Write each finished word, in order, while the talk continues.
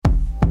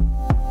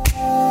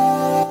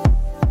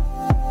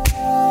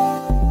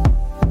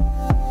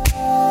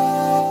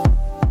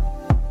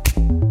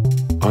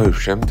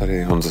všem, tady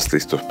je Honza z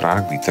Taste of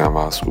Prague, vítám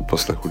vás u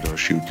poslechu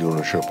dalšího dílu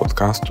našeho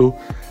podcastu.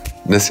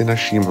 Dnes je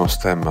naším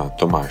hostem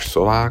Tomáš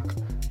Solák,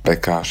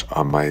 pekař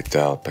a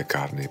majitel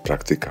pekárny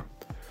Praktika.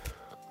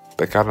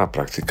 Pekárna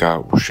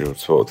Praktika už je od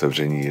svého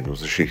otevření jednou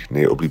z našich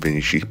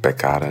nejoblíbenějších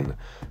pekáren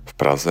v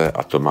Praze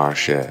a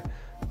Tomáš je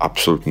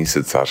absolutní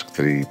srdcař,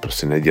 který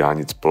prostě nedělá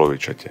nic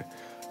polovičatě.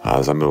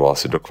 A zamiloval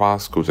se do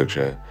kvásku,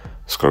 takže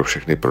skoro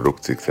všechny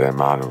produkty, které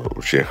má,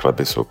 určitě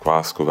chleby jsou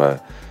kváskové,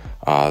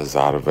 a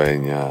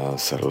zároveň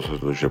se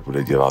rozhodl, že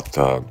bude dělat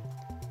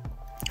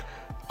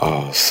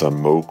s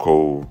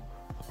moukou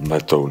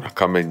mletou na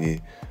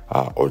kameni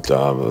a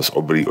z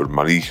obilí od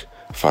malých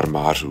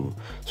farmářů,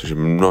 což je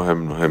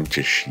mnohem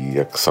těžší,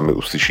 jak sami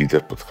uslyšíte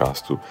v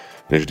podcastu,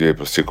 než kdyby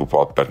prostě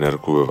kupovat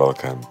pernerku ve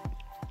velkém.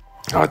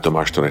 Ale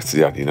Tomáš to nechce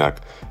dělat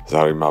jinak,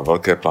 zároveň má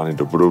velké plány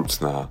do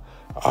budoucna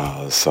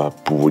a s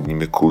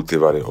původními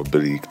kultivary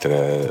obilí,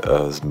 které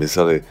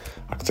zmizely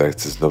a které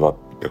chce znova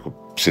jako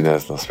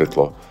přinést na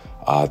světlo.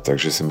 A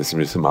takže si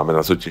myslím, že se máme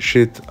na co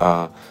těšit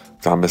a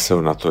ptáme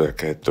se na to,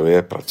 jaké to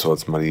je pracovat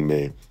s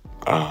malými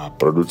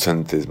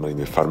producenty, s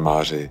malými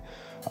farmáři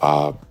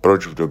a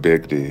proč v době,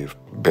 kdy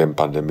během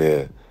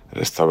pandemie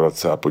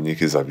restaurace a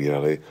podniky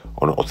zavíraly,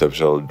 on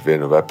otevřel 2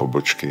 nové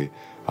pobočky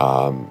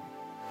a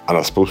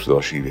na spoustu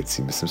dalších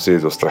věcí. Myslím si, že je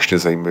to strašně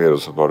zajímavý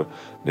rozhovor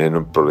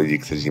nejenom pro lidi,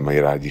 kteří mají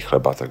rádi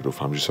chleba, tak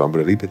doufám, že se vám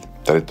bude líbit.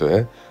 Tady to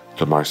je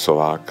Tomáš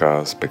Solák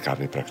z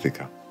pekárny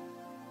Praktika.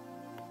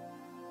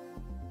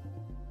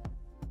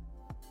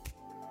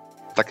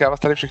 Tak já vás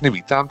tady všechny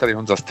vítám, tady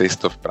Honza z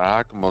Taste of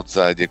Prague, moc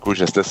děkuji,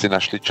 že jste si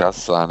našli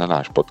čas na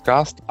náš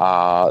podcast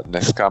a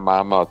dneska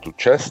mám tu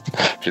čest,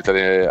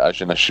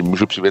 že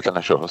můžu přivítat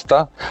našeho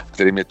hosta,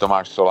 kterým je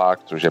Tomáš Solák,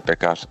 což je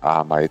pekař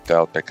a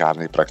majitel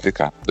pekárny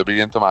Praktika. Dobrý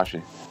den,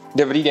 Tomáši.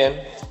 Dobrý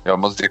den. Jo,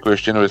 moc děkuji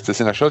ještě jednou, že jste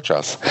si našel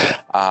čas.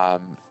 A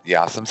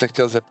já jsem se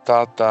chtěl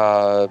zeptat,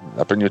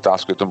 na první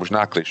otázku je to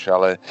možná klišé,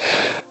 ale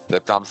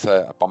zeptám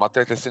se,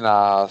 pamatujete si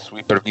na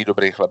svůj první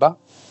dobrý chleba?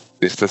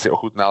 Když jste si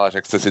ochutnal a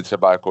řekl jste si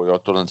třeba jako jo,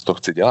 tohle to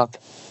chci dělat?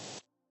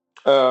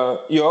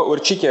 Jo,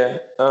 určitě.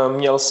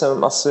 Měl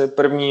jsem asi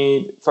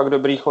první fakt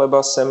dobrý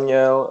chleba jsem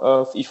měl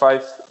v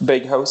E5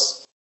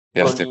 Bakehouse.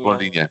 Jasně, v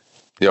Londýně.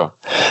 Jo.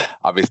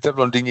 A vy jste v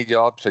Londýně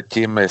dělal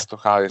předtím,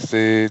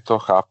 jestli to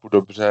chápu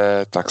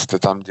dobře, tak jste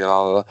tam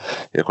dělal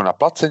jako na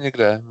place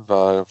někde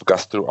v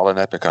gastru, ale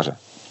ne pekaře.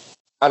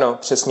 Ano,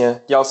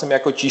 přesně. Dělal jsem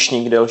jako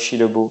číšník delší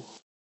dobu.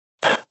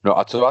 No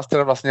a co vás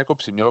teda vlastně jako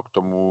přimělo k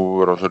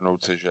tomu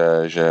rozhodnout si,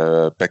 že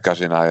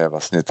pekařina je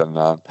vlastně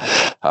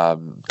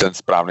ten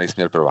správný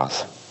směr pro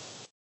vás?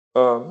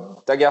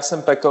 Tak já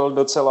jsem pekl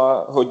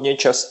docela hodně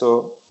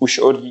často, už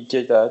od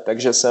dítěte,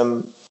 takže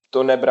jsem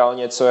to nebral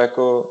něco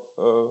jako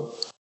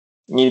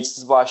nic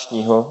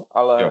zvláštního,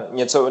 ale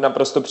něco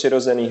naprosto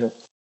přirozeného.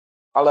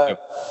 Ale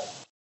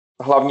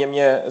hlavně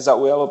mě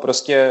zaujalo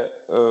prostě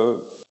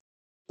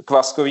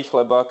kváskový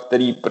chleba,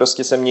 který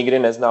prostě jsem nikdy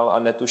neznal a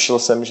netušil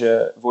jsem,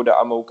 že voda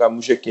a mouka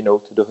může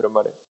kynout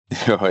dohromady.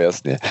 Jo,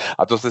 jasně.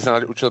 A to jste se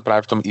naučil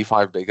právě v tom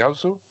E5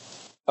 Bakehouseu?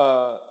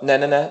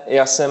 Ne.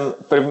 Já jsem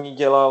první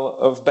dělal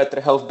v Better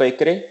Health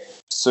Bakery,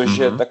 což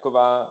je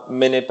taková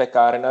mini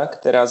pekárna,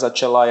 která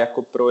začala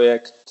jako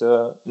projekt,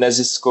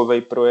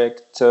 neziskový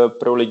projekt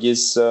pro lidi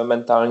s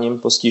mentálním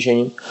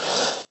postižením.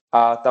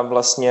 A tam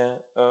vlastně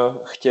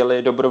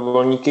chtěli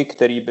dobrovolníky,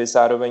 který by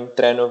zároveň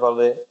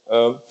trénovali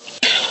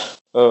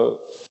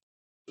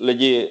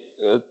lidi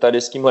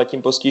tady s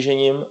tímhletím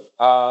postižením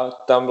a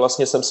tam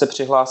vlastně jsem se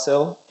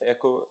přihlásil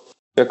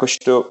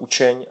jakožto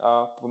učeň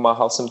a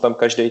pomáhal jsem tam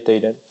každý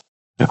týden.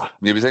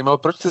 Mě by zajímalo,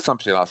 proč jste se tam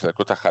přihlásil?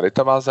 Jako ta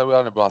charita vás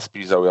zaujala, nebo vás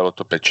spíš zaujalo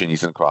to pečení,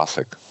 ten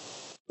kvásek?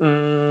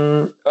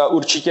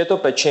 Určitě to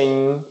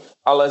pečení,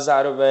 ale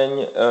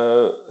zároveň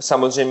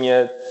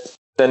samozřejmě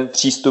ten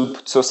přístup,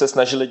 co se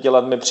snažili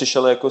dělat, mi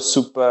přišel jako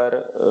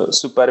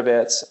super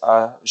věc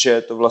a že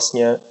je to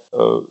vlastně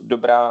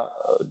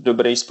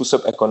dobrý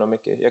způsob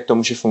ekonomiky, jak to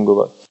může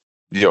fungovat.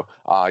 Jo,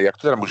 a jak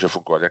to teda může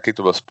fungovat? Jaký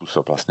to byl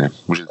způsob vlastně?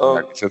 Můžete to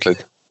nějak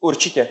vysvětlit?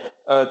 Určitě.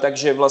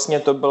 Takže vlastně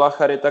to byla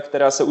charita,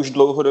 která se už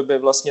dlouhodobě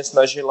vlastně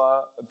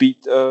snažila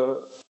být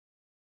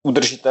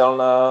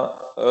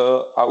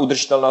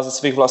udržitelná ze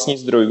svých vlastních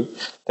zdrojů.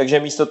 Takže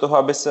místo toho,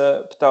 aby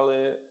se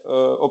ptali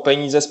o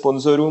peníze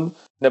sponzorům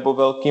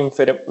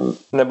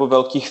nebo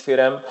velkých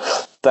firem,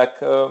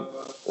 tak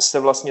se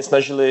vlastně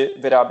snažili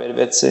vyrábět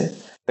věci.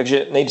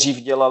 Takže nejdřív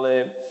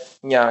dělali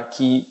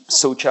nějaký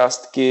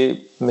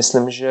součástky,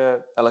 myslím,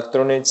 že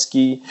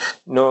elektronický,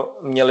 no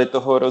měli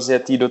toho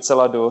rozjetý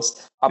docela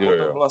dost.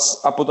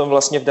 A potom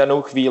vlastně v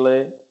danou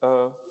chvíli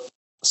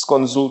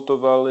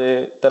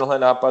zkonzultovali tenhle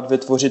nápad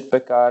vytvořit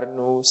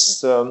pekárnu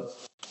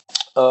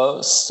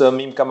s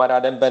mým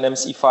kamarádem Benem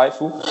z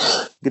E5,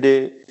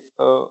 kdy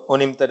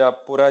on jim teda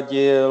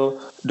poradil,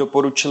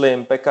 doporučili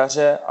jim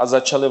pekaře a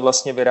začali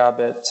vlastně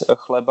vyrábět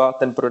chleba,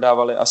 ten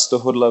prodávali a z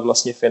tohohle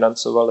vlastně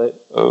financovali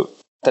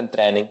ten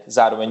trénink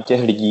zároveň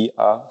těch lidí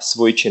a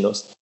svoji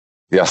činnost.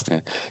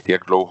 Jasně.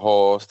 Jak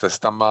dlouho jste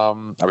tam,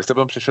 abyste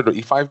byl přišel do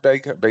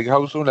E5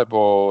 Bakehouseu,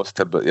 nebo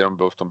jste jenom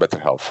byl v tom Better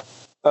Health?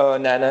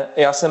 Ne,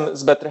 já jsem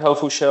z Better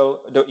Healthu šel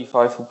do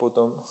E5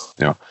 potom.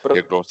 Jo.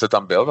 Jak dlouho jste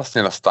tam byl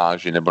vlastně na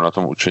stáži nebo na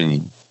tom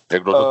učení?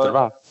 Jak dlouho to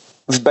trvá?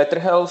 V Better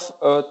Health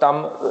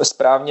tam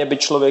správně by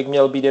člověk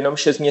měl být jenom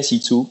 6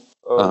 měsíců.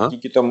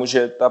 Díky tomu,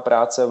 že ta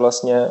práce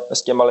vlastně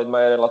s těma lidma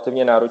je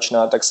relativně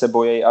náročná, tak se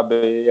bojí,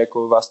 aby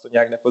jako vás to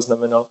nějak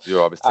nepoznamenal.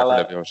 Jo, abyste jako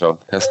nevyhořel,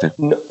 jasně.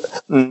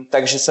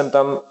 Takže jsem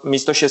tam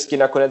místo 6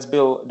 nakonec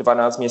byl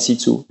 12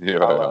 měsíců.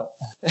 Jo.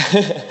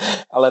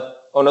 Ale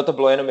ono to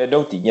bylo jenom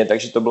jednou týdně,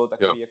 takže to bylo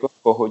takový jako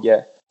v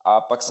pohodě.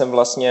 A pak jsem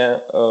vlastně,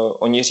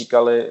 oni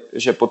říkali,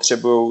 že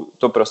potřebují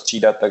to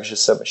prostřídat, takže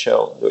jsem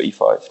šel do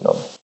E5, no.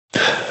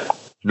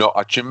 No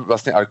a čím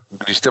vlastně, a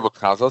když jste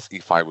odcházel z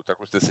E5, tak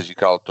už jste si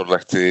říkal, tohle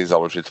chci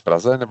založit v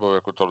Praze, nebo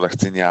jako tohle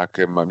chci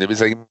nějakým, mě by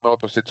zajímalo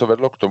prostě, co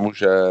vedlo k tomu,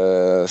 že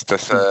jste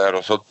se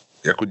rozhodl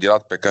jako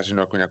dělat pekařinu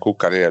jako nějakou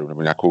kariéru,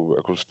 nebo nějakou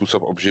jako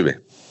způsob obživy.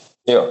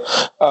 Jo,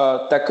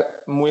 tak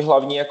můj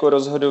hlavní jako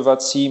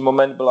rozhodovací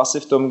moment byl asi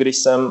v tom, když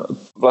jsem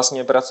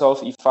vlastně pracoval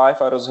v E5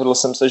 a rozhodl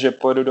jsem se, že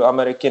pojedu do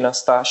Ameriky na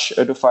stáž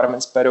do Farm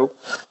and Sparrow.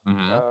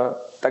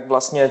 Tak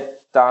vlastně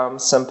tam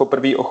jsem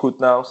poprvé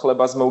ochutnal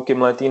chleba z mouky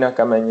mletý na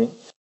kameni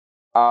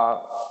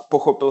a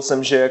pochopil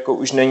jsem, že jako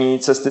už není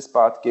cesty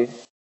zpátky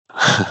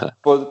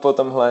po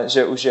tomhle,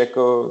 že už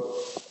jako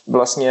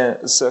vlastně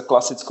s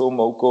klasickou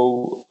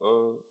moukou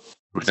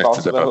už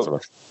nechcete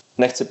pracovat.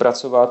 Nechci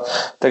pracovat,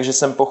 takže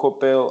jsem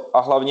pochopil a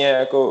hlavně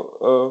jako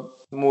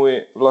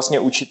můj vlastně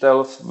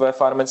učitel ve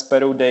Farm and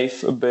Sparrow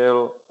Dave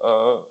byl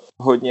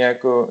hodně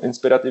jako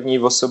inspirativní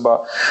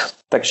osoba,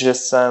 takže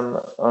jsem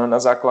na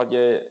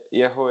základě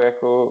jeho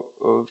jako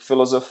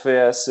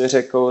filozofie si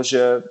řekl,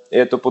 že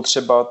je to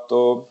potřeba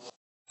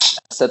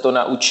se to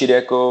naučit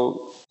jako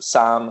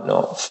sám,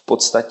 no, v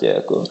podstatě,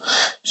 jako,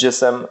 že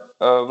jsem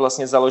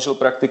vlastně založil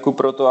praktiku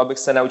pro to, abych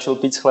se naučil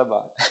pít z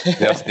chleba.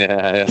 Jasně.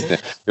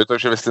 Jo, to,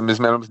 že my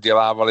jsme jenom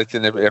vzdělávali ty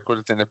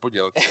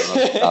nepodělky,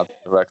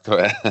 no, jak to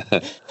je.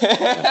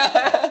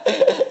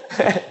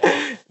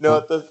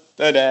 No,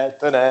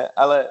 to ne,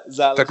 ale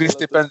záleží. Takový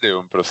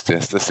stipendium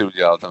prostě jste si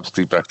udělal tam z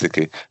té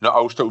praktiky. No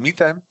a už to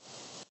umíte?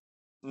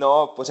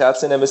 No, pořád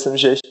si nemyslím,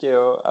 že ještě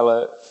jo,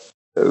 ale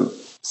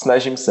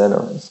snažím se,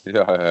 no.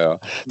 Jo.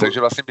 Takže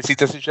vlastně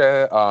myslíte si,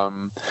 že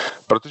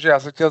protože já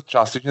se chtěl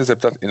částečně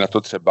zeptat i na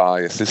to třeba,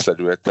 jestli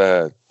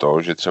sledujete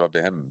to, že třeba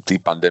během té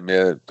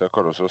pandemie to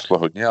jako rozrostlo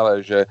hodně,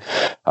 ale že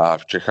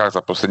v Čechách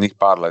za posledních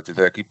pár let je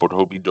to jaký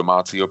podhoubí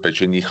domácího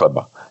pečení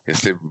chleba.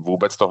 Jestli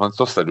vůbec tohle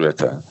to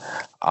sledujete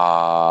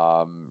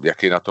a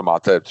jaký na to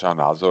máte třeba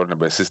názor,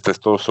 nebo jestli jste z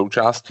toho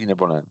součástí,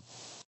 nebo ne?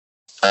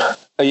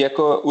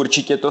 Jako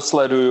určitě to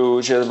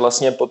sleduju, že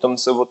vlastně potom,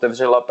 co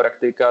otevřela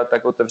Praktika,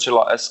 tak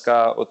otevřela SK,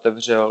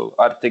 otevřel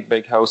Arctic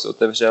Bakehouse,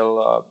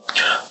 otevřel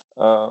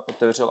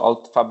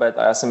Alphabet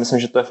a já si myslím,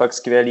 že to je fakt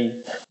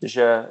skvělý,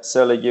 že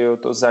se lidi o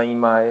to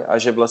zajímají a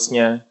že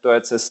vlastně to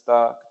je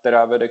cesta,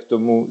 která vede k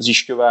tomu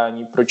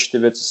zjišťování, proč ty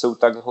věci jsou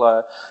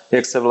takhle,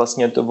 jak se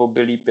vlastně to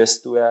obilí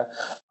pěstuje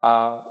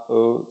a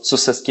co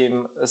se s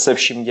tím se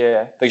vším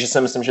děje. Takže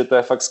si myslím, že to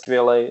je fakt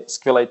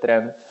skvělej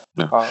trend.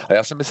 No. A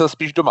já jsem myslel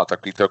spíš doma,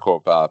 takový to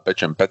jako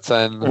Pečem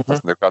Pecen,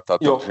 taková ta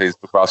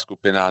facebooková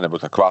skupina, nebo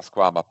ta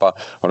kvásková mapa.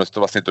 Ono se to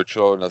vlastně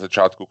točilo na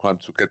začátku kolem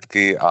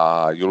Cuketky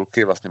a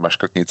Julky, vlastně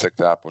maškrtnice,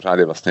 která pořád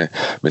je vlastně,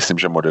 myslím,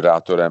 že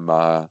moderátorem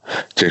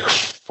těch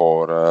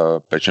for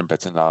Pečem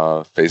Pecen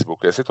na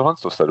Facebooku. Jestli tohle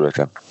to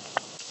sledujete?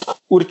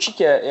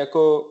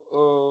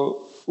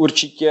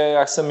 Určitě,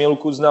 jak jsem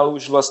Julku znal,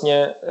 už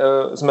vlastně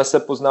jsme se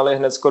poznali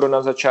hned skoro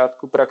na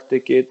začátku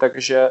praktiky,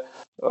 takže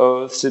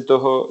si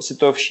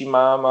toho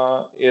všímám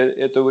a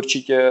je to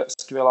určitě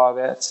skvělá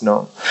věc,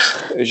 no.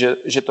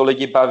 Že to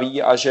lidi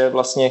baví a že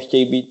vlastně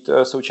chtějí být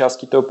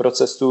součástí toho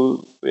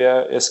procesu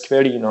je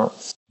skvělý, no.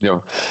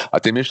 Jo. A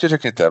ty mi ještě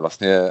řekněte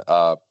vlastně,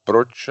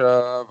 proč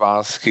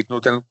vás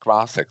chytnul ten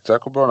kvásek? Co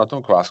jako bylo na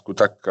tom kvásku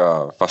tak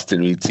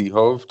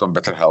fascinujícího v tom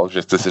Better Health,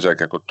 že jste si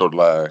řekl, jako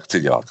tohle chci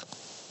dělat?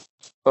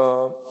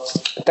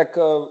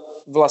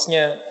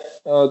 Vlastně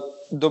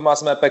doma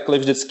jsme pekli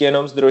vždycky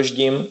jenom s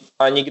droždím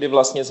a nikdy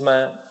vlastně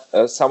jsme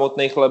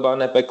samotný chleba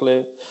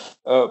nepekli,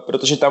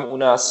 protože tam u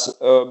nás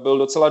byl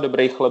docela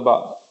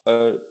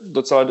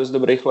dost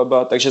dobrý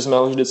chleba, takže jsme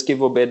ho vždycky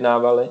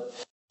objednávali.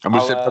 A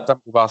můžu se ptat, tam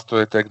u vás to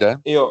je kde?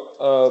 Jo,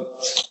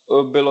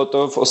 bylo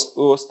to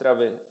u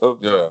Ostravy,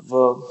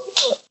 v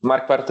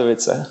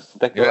Markpartovice,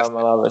 taková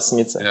malá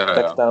vesnice.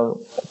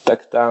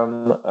 Tak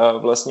tam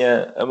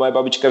vlastně moje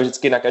babička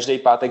vždycky na každý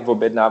pátek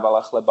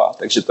objednávala chleba,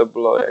 takže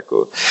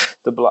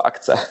to byla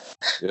akce.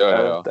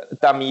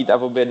 Tam jít a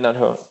objednat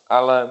ho.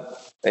 Ale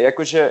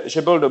jakože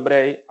že byl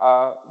dobrý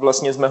a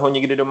vlastně jsme ho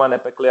nikdy doma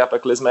nepekli a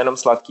pekli jsme jenom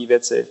sladké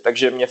věci,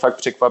 takže mě fakt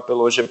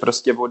překvapilo, že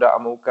prostě voda a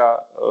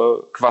mouka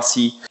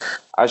kvasí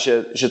a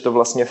že to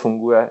vlastně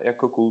funguje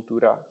jako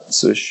kultura,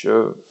 což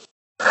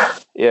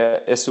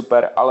je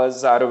super, ale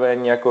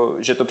zároveň jako,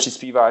 že to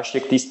přispívá ještě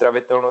k té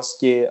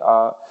stravitelnosti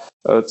a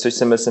což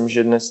si myslím,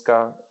 že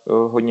dneska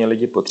hodně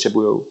lidi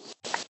potřebujou,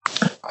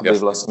 aby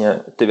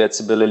vlastně ty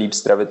věci byly líp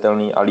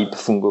stravitelné a líp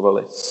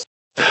fungovaly.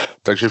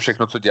 Takže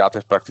všechno, co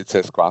děláte v praktice,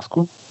 je z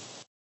kvásku?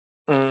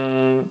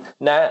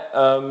 Ne,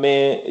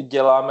 my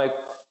děláme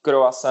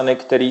croissany,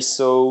 které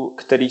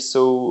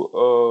jsou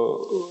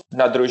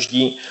na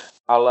droždí,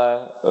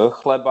 ale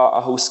chleba a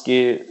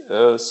housky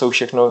jsou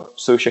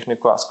všechny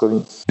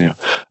kváskový. Jo.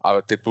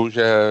 Ale typu,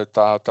 že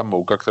ta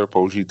mouka, kterou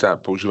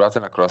používáte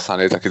na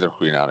croissany, je taky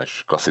trochu jiná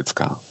než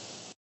klasická.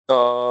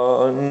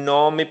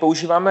 No, my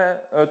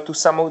používáme tu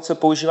samou, co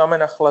používáme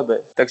na chleby.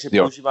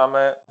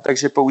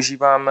 Takže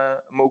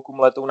používáme mouku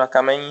mletou na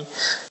kamení,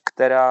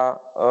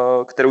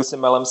 kterou si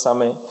melem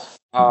sami.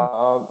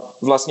 A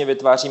vlastně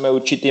vytváříme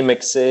určitý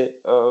mixy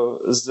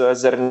z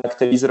zrna,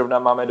 který zrovna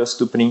máme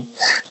dostupný.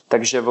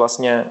 Takže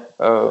vlastně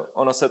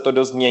ono se to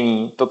dost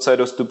mění. To, co je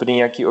dostupný,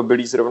 jaký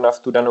obilí zrovna v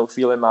tu danou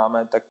chvíli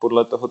máme, tak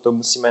podle toho to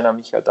musíme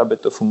namíchat, aby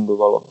to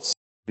fungovalo.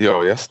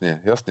 Jo,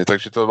 jasně,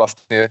 takže to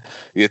vlastně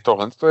je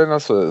tohle, to je jedna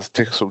z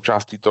těch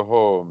součástí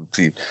toho,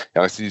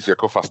 já nechci říct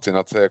jako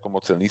fascinace, jako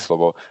moc silný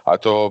slovo, ale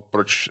to,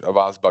 proč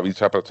vás baví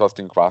třeba pracovat s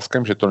tím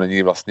kváskem, že to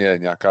není vlastně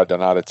nějaká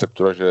daná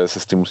receptura, že se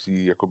s tím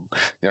musí jako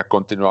nějak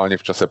kontinuálně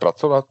v čase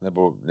pracovat,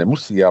 nebo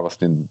nemusí, já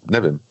vlastně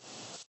nevím.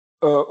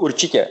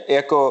 Určitě,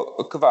 jako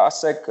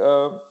kvásek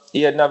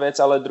jedna věc,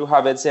 ale druhá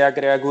věc je, jak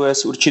reaguje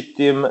s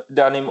určitým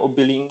daným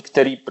obilím,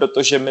 který,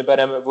 protože my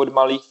bereme od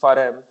malých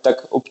farem,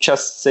 tak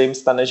občas se jim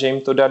stane, že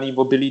jim to daný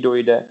obilí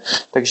dojde,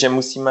 takže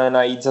musíme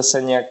najít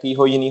zase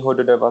nějakého jiného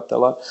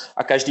dodavatele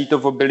a každý to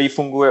obilí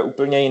funguje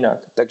úplně jinak,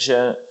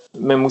 takže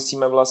my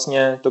musíme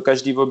vlastně to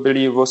každý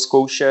obilí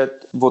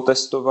zkoušet,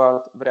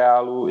 otestovat v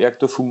reálu, jak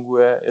to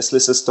funguje, jestli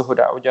se z toho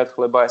dá udělat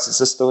chleba, jestli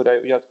se z toho dá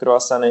udělat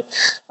croissany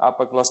a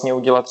pak vlastně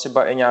udělat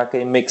třeba i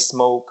nějaký mix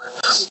smoke,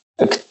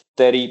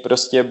 který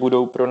prostě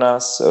budou pro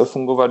nás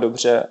fungovat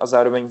dobře a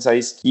zároveň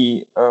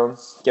zajistí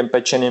těm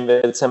pečeným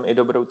věcem i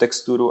dobrou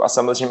texturu a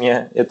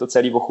samozřejmě je to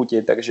celý o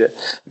chuti, takže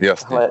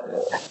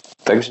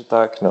takže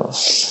tak, no.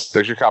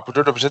 Takže chápu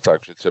to dobře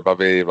tak, že třeba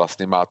vy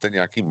vlastně máte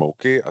nějaký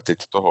mouky a teď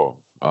toho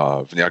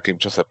v nějakém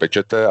čase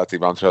pečete a ty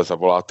vám třeba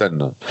zavolá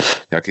ten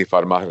nějaký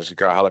farmář a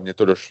říká, hele, mně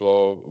to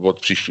došlo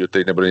od příštího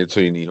týdne nebude něco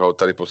jiného,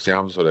 tady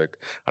posílám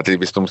vzorek a teď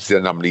vy to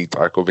musíte namlít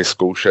a jako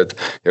vyzkoušet,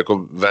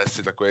 jako vést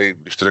si takový,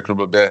 když to řeknu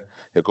blbě,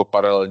 jako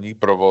paralelní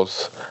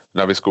provoz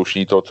na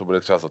vyzkoušení toho, co bude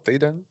třeba za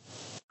týden?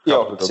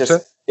 Jo,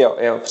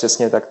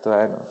 přesně tak to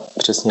je, no.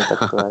 Přesně tak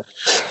to je.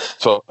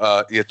 Co,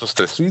 je to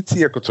stresující,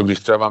 jako co, když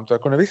třeba vám to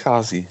jako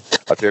nevychází?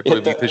 A ty jako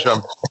víte, že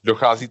vám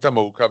dochází ta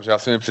mouka, protože já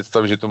si mi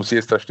představím, že to musí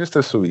být strašně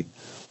stresový.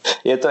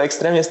 Je to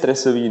extrémně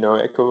stresový, no,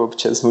 jako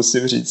občas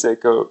musím říct,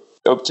 jako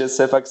občas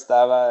se fakt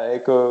stává,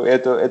 jako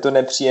je to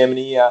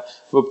nepříjemný a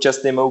občas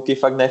ty mouky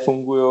fakt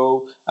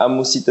nefungujou a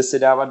musíte si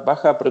dávat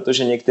bacha,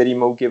 protože některé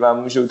mouky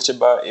vám můžou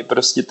třeba i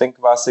prostě ten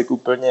kvásek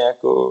úplně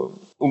jako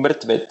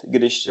umrtvit,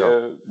 když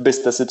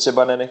byste si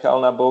třeba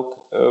nenechal na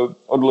bok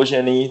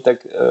odložený,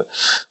 tak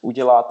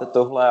uděláte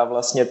tohle a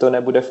vlastně to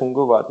nebude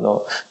fungovat,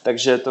 no.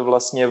 Takže to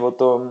vlastně o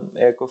tom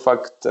jako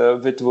fakt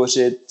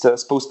vytvořit,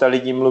 spousta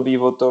lidí mluví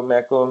o tom,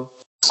 jako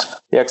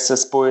jak se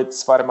spojit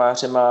s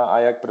farmářema a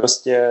jak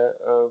prostě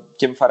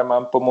těm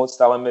farmám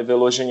pomoct, ale my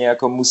vyloženě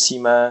jako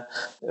musíme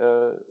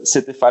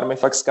si ty farmy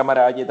fakt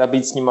zkamarádit a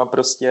být s nima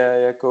prostě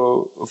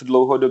jako v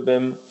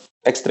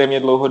extrémně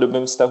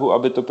dlouhodobém vztahu,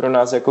 aby to pro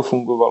nás jako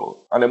fungovalo.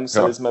 A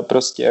nemuseli jsme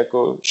prostě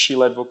jako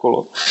šílet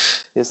okolo,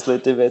 jestli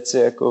ty věci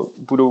jako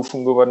budou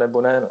fungovat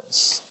nebo ne. No.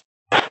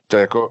 To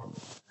je jako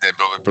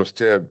nebylo by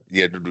prostě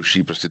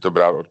jednodušší prostě to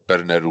brát od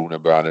Pernerů,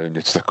 nebo já nevím,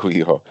 něco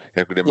takového,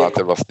 jako kde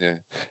máte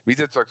vlastně,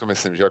 víte co, jak to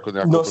myslím, že jako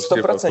nějakou no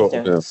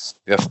 100%,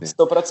 jasně.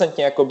 100%,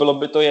 jako bylo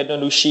by to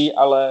jednodušší,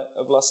 ale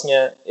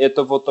vlastně je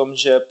to o tom,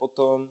 že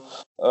potom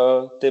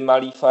ty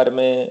malé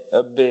farmy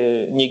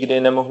by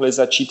nikdy nemohly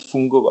začít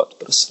fungovat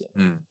prostě.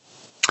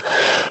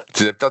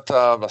 Chci zeptat,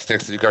 vlastně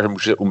jak se říká, že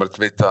může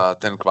umrtvit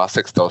ten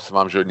kvásek, stalo se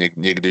vám, že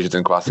někdy, že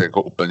ten kvásek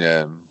jako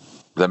úplně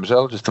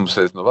zemřel, že jste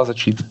museli znova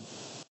začít?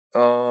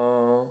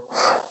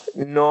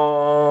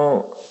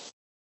 No,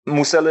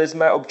 museli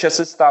jsme, občas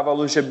se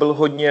stávalo, že byl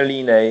hodně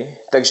línej,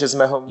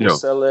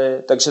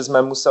 takže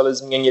jsme museli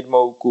změnit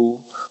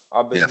mouku,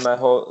 aby jsme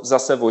ho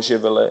zase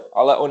oživili,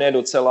 ale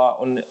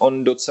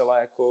on docela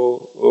jako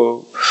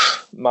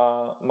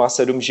má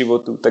 7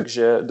 životů,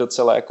 takže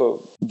docela jako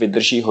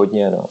vydrží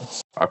hodně, no.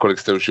 A kolik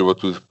jste už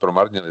životů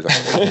promarnili?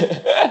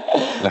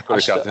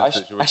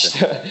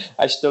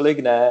 Až tolik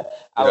ne,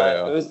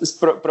 ale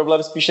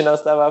problém spíše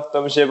nastává v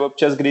tom, že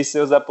občas, když si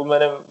ho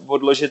zapomeneme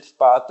odložit v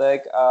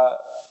pátek a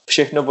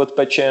všechno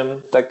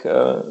odpečem, tak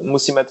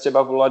musíme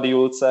třeba volat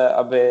Julce,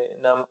 aby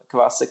nám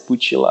kvásek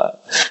půjčila.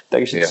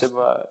 Takže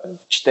třeba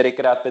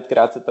 4x,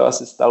 5x se to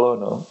asi stalo,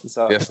 no,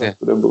 za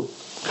tu dobu.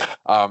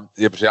 A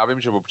já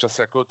vím, že občas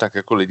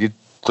jako lidi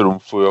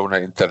trumfujou na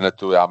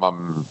internetu, já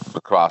mám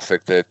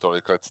kvásek, který je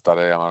tolik let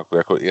starý, já mám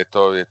jako je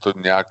to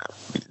nějak,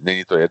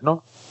 není to jedno?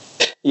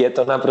 Je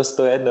to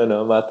naprosto jedno,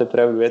 no, máte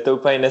pravdu, je to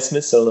úplně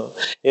nesmysl,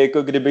 no.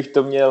 Jako kdybych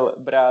to měl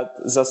brát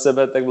za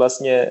sebe, tak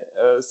vlastně,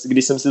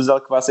 když jsem si vzal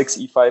kvásek z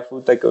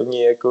E5, tak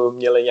oni jako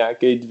měli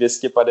nějaký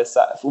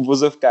 250, v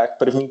uvozovkách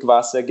první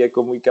kvásek,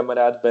 jako můj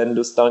kamarád Ben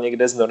dostal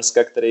někde z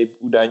Norska, který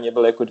údajně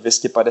byl jako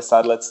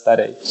 250 let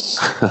starý.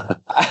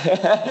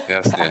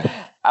 Jasně.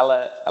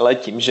 ale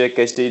tím, že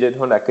každý den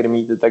ho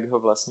nakrmíte, tak ho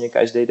vlastně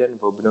každý den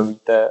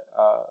obnovíte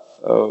a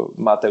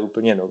máte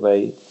úplně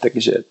novej,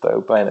 takže to je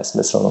úplně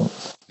nesmysl.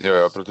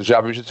 Jo, protože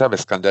já vím, že třeba ve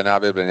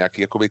Skandinávii byly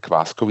nějaký jakoby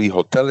kváskový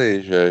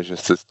hotely, že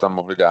jste tam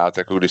mohli dát,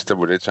 jako když jste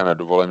byli třeba na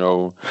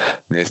dovolenou,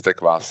 měli jste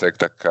kvásek,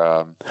 tak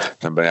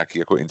tam byly nějaký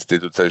jako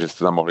instituce, že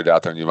jste tam mohli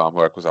dát a oni vám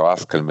ho jako za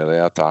vás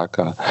krmili a tak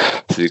a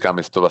si říkám,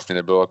 jestli to vlastně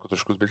nebylo jako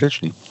trošku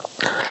zbytečný.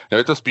 No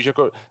je to spíš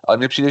jako, ale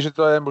mně přijde, že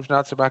to je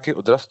možná třeba nějaký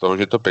odraz toho,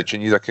 že to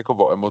pečení tak jako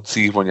o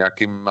emocích, o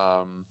nějakým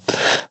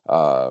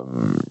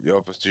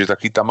jo, prostě, že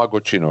takový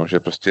tamagotchi, no, že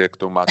prostě k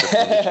tomu máte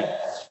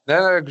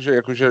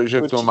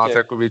že k tomu máte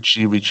jako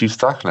větší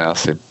vztah, ne,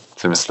 asi.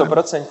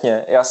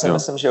 100%, já si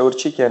myslím, že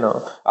určitě, no.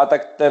 A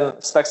tak ten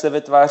vztah se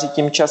vytváří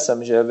tím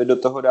časem, že vy do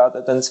toho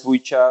dáte ten svůj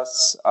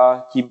čas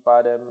a tím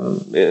pádem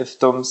v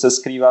tom se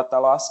skrývá ta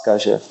láska,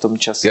 že v tom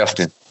čase.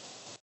 Jasně.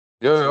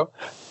 Jo.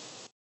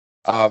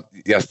 A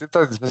jasně,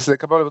 tak jsme se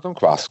bavili o tom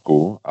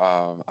kvásku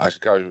a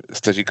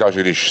jste říkal,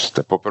 že když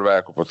jste poprvé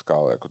jako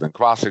potkal jako ten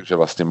kvásek, že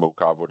vlastně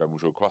mouka a voda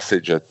můžou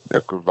kvasit, že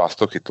jako vás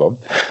to chytlo.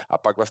 A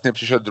pak vlastně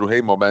přišel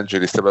druhý moment, že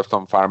když jste byl v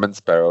tom Farm and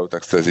Sparrow,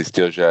 tak jste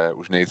zjistil, že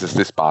už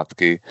nejste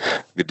zpátky,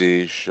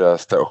 když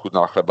jste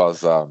ochutnal chleba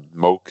z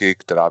mouky,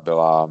 která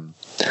byla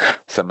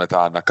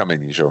semletá na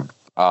kameni, že?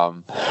 A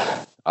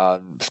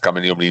z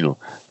kamenného mlýnu.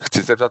 Chci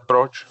se zeptat,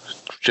 proč?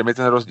 V čem je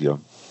ten rozdíl?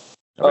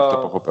 Abych to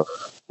pochopil.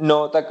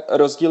 No, tak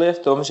rozdíl je v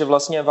tom, že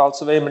vlastně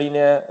válcový mlýn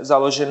je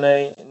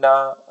založený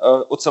na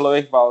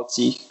ocelových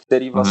válcích,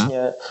 který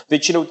vlastně,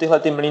 většinou tyhle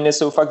ty mlýny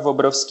jsou fakt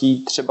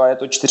obrovský, třeba je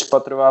to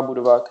 4patrová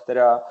budova,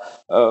 která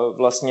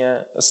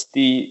vlastně z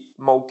té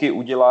mouky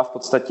udělá v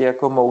podstatě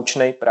jako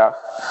moučnej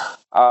prach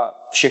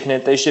a všechny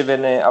ty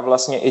živiny a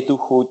vlastně i tu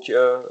chuť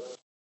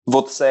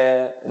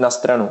odseje na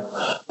stranu.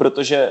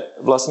 Protože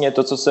vlastně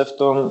to, co se v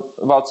tom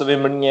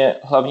válcovém mlýně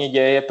hlavně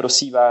děje, je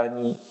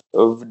prosívání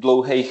v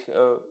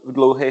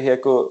dlouhých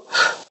jako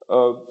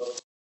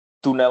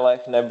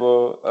tunelech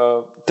nebo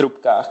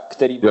trubkách,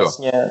 který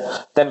vlastně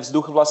ten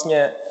vzduch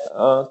vlastně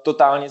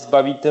totálně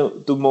zbaví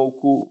tu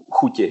mouku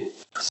chuti.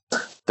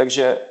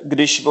 Takže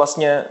když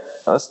vlastně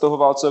z toho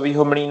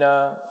válcového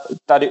mlýna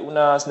tady u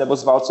nás nebo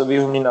z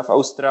válcového mlýna v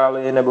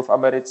Austrálii nebo v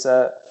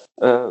Americe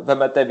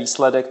vemete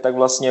výsledek, tak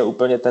vlastně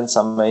úplně ten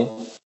samej.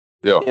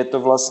 Jo.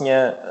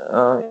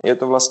 Je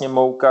to vlastně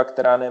mouka,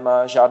 která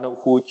nemá žádnou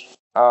chuť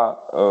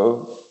a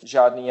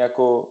žádný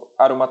jako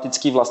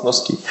aromatický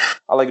vlastnosti.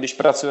 Ale když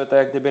pracujete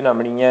jak kdyby na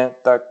mlýně,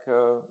 tak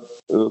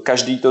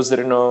každý to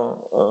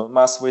zrno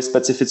má svoji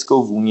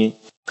specifickou vůni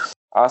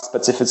a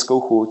specifickou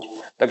chuť.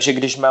 Takže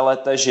když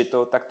melete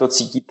žito, tak to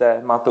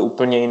cítíte, má to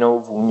úplně jinou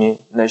vůni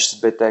než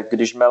zbytek.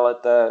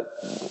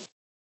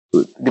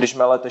 Když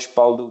melete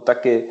špaldu,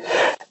 taky.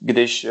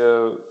 Když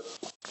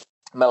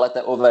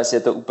melete oves, je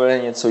to úplně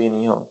něco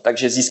jiného.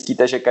 Takže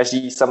zjistíte, že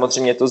každý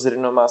samozřejmě to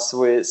zrno má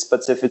svoji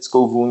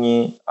specifickou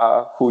vůni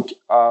a chuť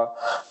a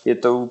je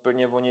to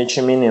úplně o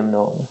něčem jiným.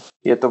 No.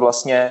 Je to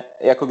vlastně,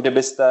 jako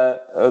kdybyste,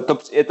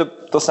 je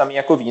to samé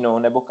jako víno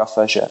nebo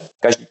kafe, že?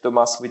 Každý to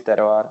má svůj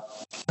teroár.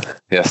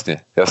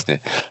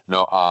 Jasně.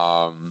 No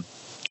a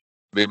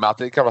vy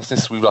máte teďka vlastně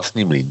svůj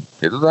vlastní mlýn.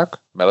 Je to tak?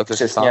 Melete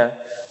si sám?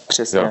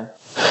 Přesně. Jo.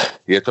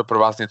 Je to pro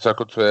vás něco,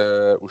 jako co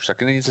je, už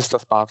taky není cesta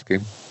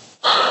zpátky?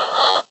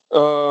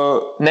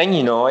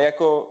 Není, no,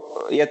 jako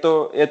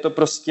je to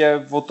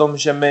prostě o tom,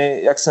 že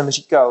my, jak jsem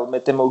říkal, my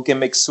ty mouky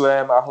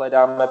mixujeme a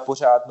hledáme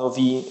pořád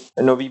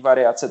nový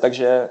variace,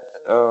 takže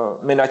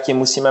my nad tím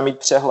musíme mít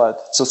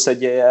přehled, co se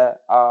děje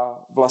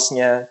a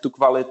vlastně tu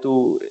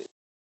kvalitu,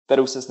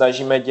 kterou se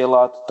snažíme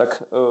dělat,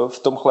 tak v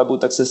tom chlebu,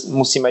 tak se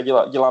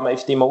děláme i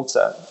v té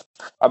mouce.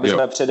 Aby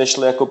jsme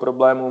předešli jako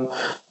problémům,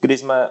 kdy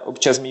jsme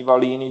občas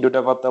mívali jiný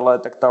dodavatele,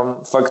 tak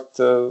tam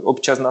fakt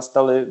občas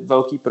nastaly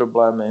velký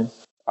problémy.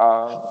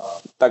 A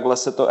takhle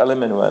se to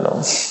eliminuje,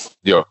 no.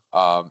 Jo,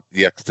 a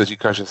jak jste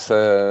říkal, že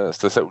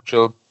jste se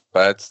učil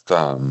péct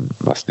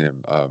vlastně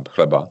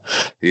chleba,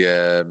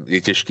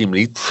 je těžký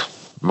mlít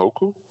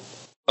mouku?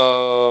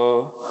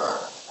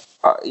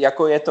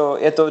 Jako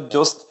je to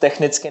dost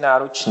technicky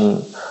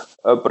náročný,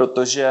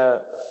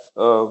 protože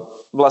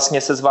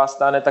vlastně se z vás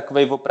stane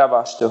takovej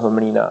opravář toho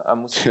mlýna a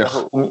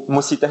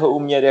musíte ho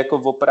umět jako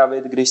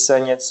opravit, když se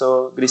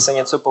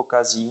něco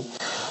pokazí.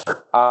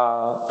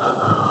 A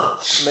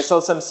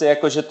myslel jsem si,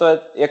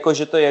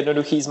 že to je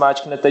jednoduchý,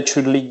 zmáčknete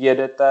čudlík,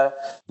 jedete,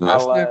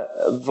 ale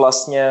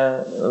vlastně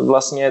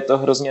je to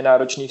hrozně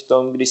náročný v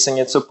tom, když se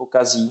něco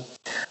pokazí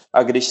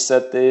a když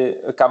se ty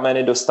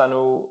kameny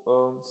dostanou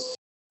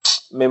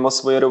mimo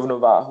svoji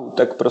rovnováhu,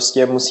 tak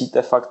prostě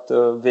musíte fakt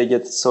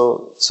vědět,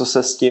 co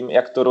se s tím,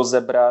 jak to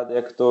rozebrat,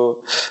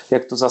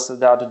 jak to zase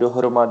dát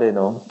dohromady,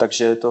 no.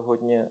 Takže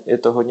je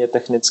to hodně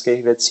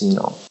technických věcí,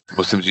 no.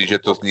 Musím říct, že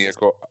to zní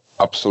jako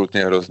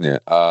absolutně hrozně.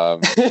 A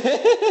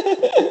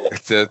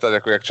chcete tady,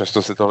 jako jak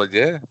často se tohle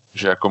děje?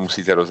 Že jako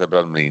musíte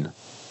rozebrat mlýn?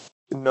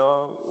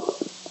 No,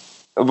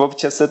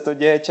 občas se to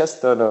děje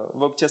často, no.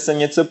 Občas se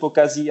něco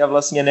pokazí a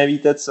vlastně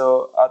nevíte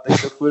co a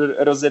teď to furt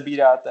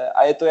rozebíráte.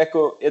 A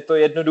je to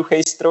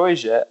jednoduchý stroj,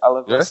 že?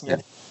 Ale vlastně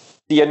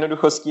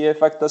jednoduchostí je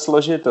fakt ta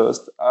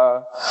složitost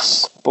a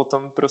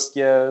potom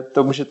prostě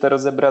to můžete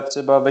rozebrat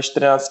třeba ve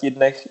 14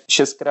 dnech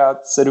 6x,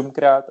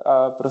 7x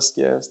a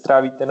prostě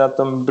strávíte na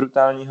tom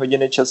brutální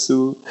hodiny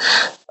času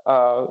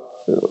a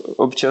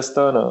občas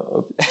to,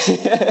 no.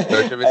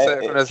 Takže vy se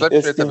jako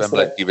nezlepšujete ve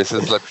mletí, vy se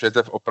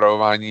zlepšujete v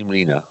opravování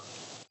mlýna.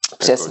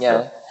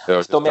 Přesně.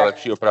 Jo, v tom, jak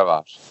lepší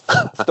opravář.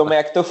 v tom,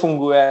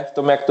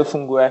 jak to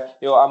funguje.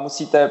 Jo, a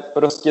musíte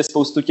prostě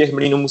spoustu těch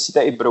mlýnů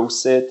musíte i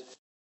brousit.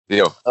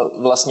 Jo.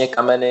 Vlastně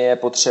kameny je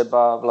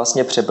potřeba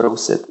vlastně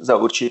přebrousit za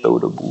určitou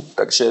dobu,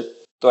 takže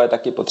to je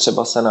taky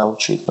potřeba se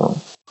naučit, no.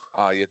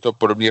 A je to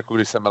podobně, jako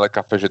když se mele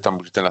kafe, že tam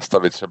můžete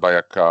nastavit třeba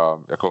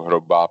jako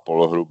hrubá,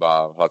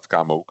 polohrubá,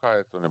 hladká mouka,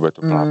 je to, nebo je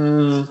to plán?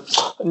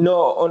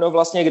 No, ono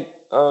vlastně,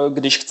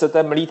 když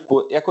chcete mlít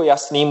jako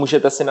jasný,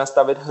 můžete si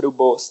nastavit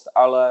hrubost,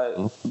 ale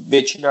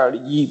většina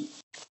lidí,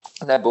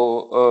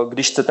 nebo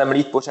když chcete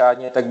mlít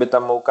pořádně, tak by ta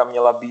mouka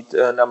měla být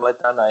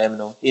namletá na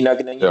jemno,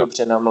 jinak není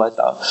dobře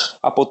namletá.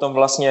 A potom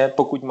vlastně,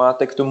 pokud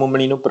máte k tomu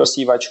mlýnu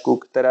prosívačku,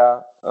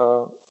 která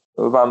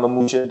vám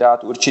může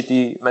dát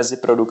určitý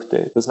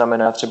meziprodukty, to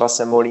znamená třeba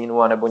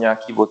semolínu anebo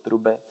nějaký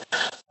otruby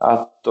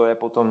a to je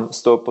potom,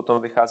 z toho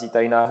potom vychází ta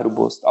jiná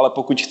hrubost. Ale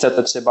pokud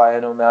chcete třeba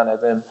jenom, já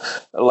nevím,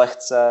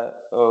 lehce,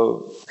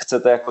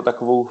 chcete jako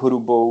takovou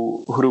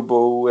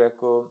hrubou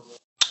jako,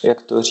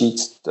 jak to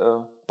říct,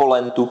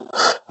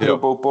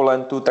 hrubou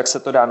polentu, tak se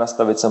to dá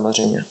nastavit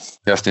samozřejmě.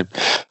 Jasně.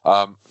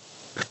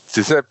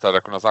 Chci se zeptat,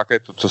 jako na základě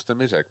to, co jste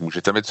mi řekl,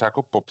 můžete mi třeba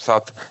jako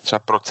popsat třeba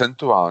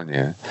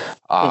procentuálně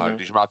a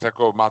když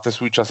máte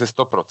svůj čas je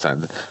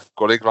 100%,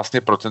 kolik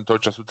vlastně procent toho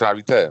času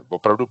trávíte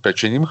opravdu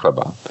pečením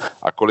chleba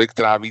a kolik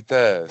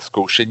trávíte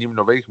zkoušením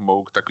nových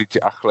mouk, takových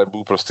těch a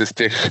chlebů prostě z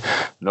těch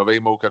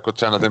nových mouk, jako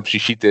třeba na ten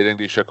příští týden,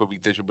 když jako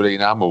víte, že bude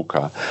jiná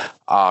mouka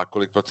a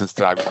kolik procent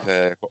trávíte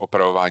jako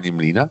opravování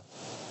mlýna?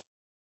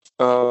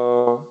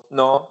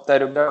 No, to je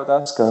dobrá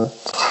otázka.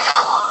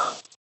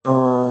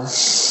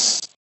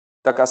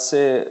 Tak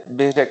asi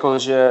bych řekl,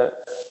 že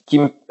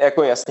tím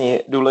jako jasný,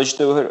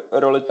 důležitou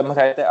roli tam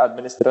hrajete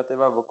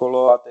administrativa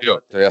okolo a jo,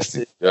 to je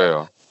jasný.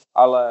 Jo.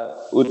 Ale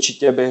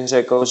určitě bych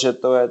řekl, že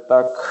to je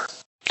tak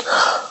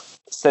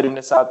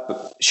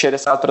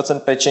 60%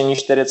 pečení,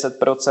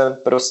 40%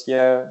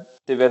 prostě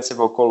ty věci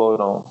okolo,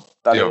 no.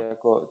 Tady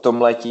jako to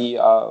mletí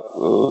a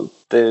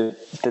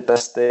ty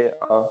testy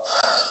a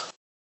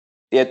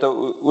je to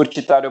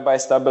určitá doba je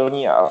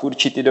stabilní a v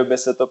určitý době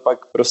se to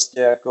pak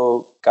prostě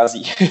jako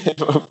kazí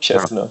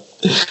občas, no.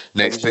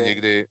 Nejste takže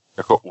někdy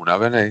jako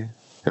unavený?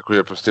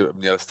 Jakože prostě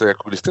měl jste,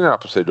 jako když jste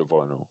naposledy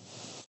dovolenou?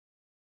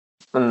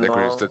 No,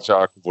 jakože jste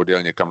třeba jako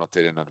odjel někam na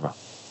týden na 2?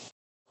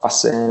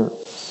 Asi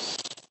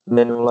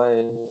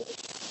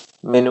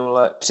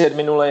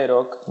předminulej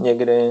rok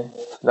někdy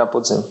na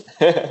podzim.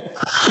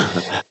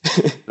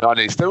 No a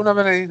nejste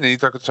unavený? Není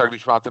to jako třeba,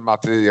 když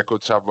máte jako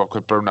třeba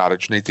opravdu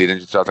náročný týden,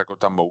 že třeba jako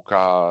ta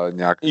mouka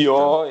nějak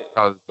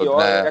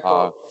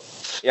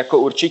jako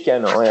určitě,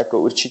 no, jako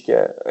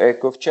určitě.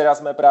 Jako včera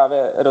jsme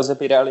právě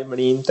rozepírali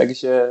mlýn,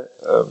 takže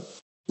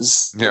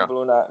to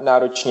bylo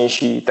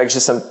náročnější, takže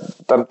jsem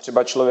tam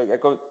třeba člověk,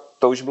 jako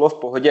to už bylo v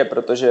pohodě,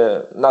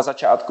 protože na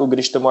začátku,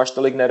 když tomu až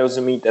tolik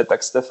nerozumíte,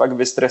 tak jste fakt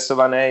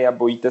vystresovaný a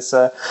bojíte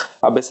se,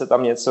 aby se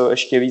tam něco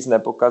ještě víc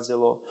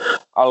nepokazilo,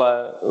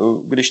 ale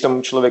když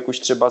tomu člověk už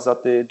třeba za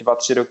ty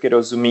 2-3 roky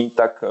rozumí,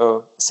 tak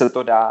se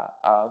to dá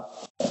a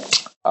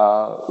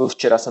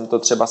včera jsem to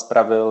třeba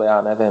spravil,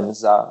 já nevím,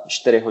 za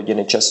 4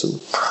 hodiny času.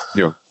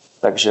 Jo.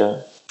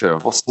 Takže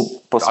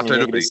a to je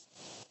dobrý.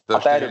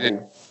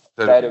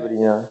 To je dobrý,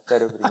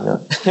 no.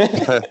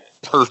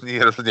 To zní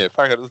hrozně,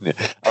 fakt hrozně.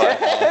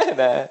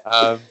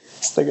 Ale,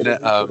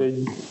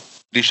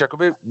 když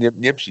jakoby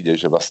mně přijde,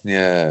 že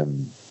vlastně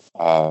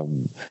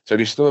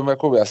když to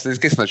jako, já se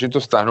vždycky snažím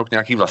to stáhnout k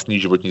nějaký vlastní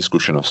životní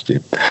zkušenosti.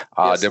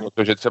 A jde o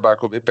to, že třeba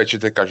jako vy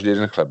pečete každý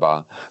den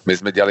chleba, my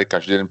jsme dělali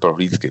každý den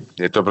prohlídky.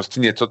 Je to prostě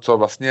něco, co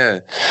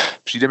vlastně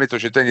přijde mi to,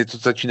 že to je něco,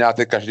 co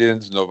začínáte každý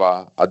den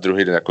znova a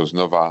druhý den jako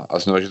znova a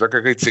znova, že to je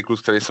takový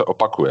cyklus, který se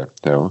opakuje.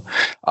 Jo?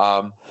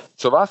 A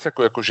co vás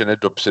jako žene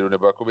dopředu,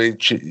 nebo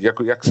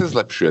jak se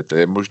zlepšujete?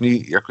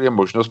 Je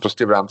možnost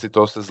prostě v rámci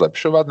toho se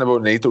zlepšovat, nebo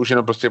není to už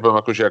jenom prostě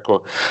jako, že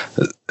jako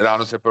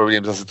ráno se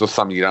provodím zase to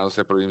samý,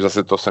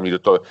 zase to samý, do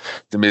toho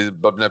mi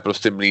blbne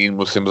prostě mlýn,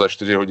 musím za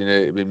 4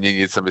 hodiny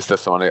vyměnit, jsem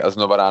vystresovaný a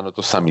znova ráno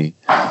to samý.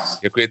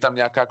 Jako je tam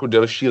nějaká jako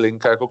delší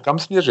linka, jako kam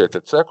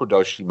směřujete? Co jako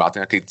další? Máte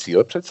nějaký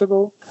cíl před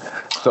sebou?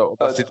 To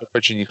oblasti to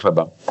pečení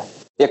chleba.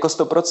 Jako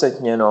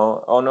 100%,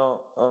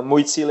 no.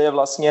 Můj cíl je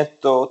vlastně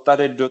to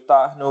tady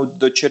dotáhnout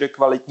do čery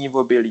kvalitní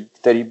obilí,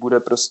 který bude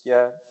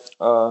prostě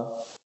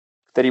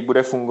který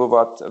bude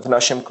fungovat v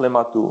našem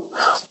klimatu.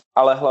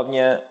 Ale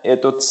hlavně je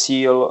to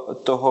cíl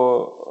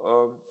toho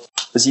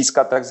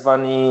získat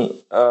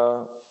takzvaný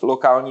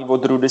lokální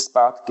odrůdy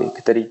zpátky,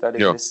 který tady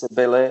kdysi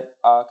byly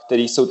a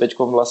který jsou teď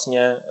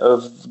vlastně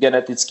v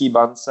genetické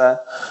bance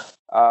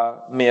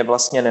a my je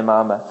vlastně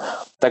nemáme.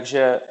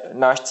 Takže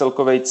náš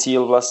celkový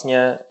cíl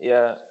vlastně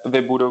je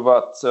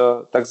vybudovat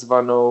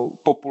takzvanou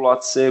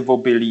populaci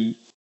obilí,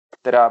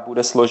 která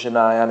bude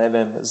složená, já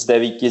nevím, z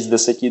 9, z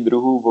 10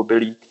 druhů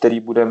obilí, který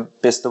budeme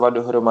pěstovat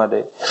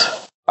dohromady.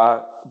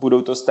 A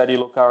budou to starý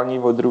lokální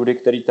odrůdy,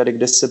 které tady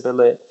kdysi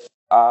byly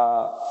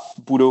a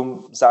budou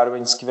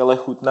zároveň skvěle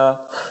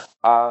chutnat.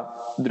 A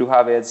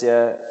druhá věc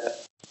je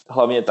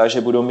hlavně ta,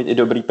 že budou mít i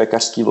dobrý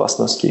pekařský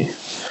vlastnosti.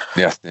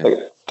 Jasně.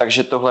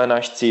 Takže tohle je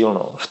náš cíl,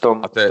 no, v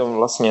tom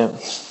vlastně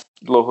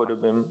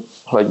dlouhodobém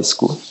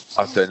hledisku.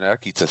 A to je na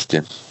jaký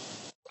cestě?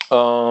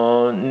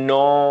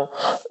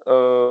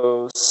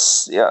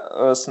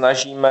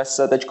 Snažíme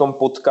se teďkom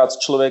potkat s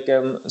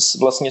člověkem,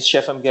 vlastně s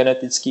šéfem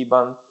genetické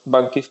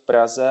banky v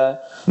Praze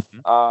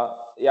a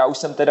já už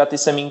jsem teda ty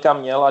semínka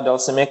měl a dal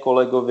jsem je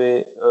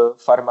kolegovi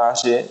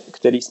farmáři,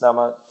 který s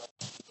náma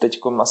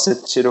teďkom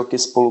asi 3 roky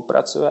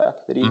spolupracuje a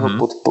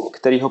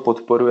který ho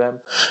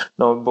podporujeme.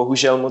 No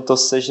bohužel mu to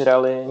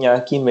sežrali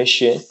nějaký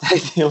myši,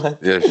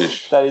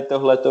 tady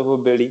tohleto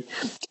obilí,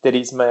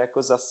 který jsme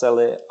jako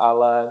zaseli,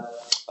 ale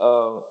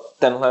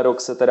tenhle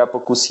rok se teda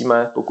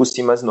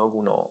pokusíme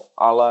znovu, no.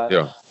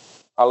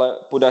 Ale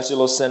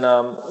podařilo se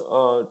nám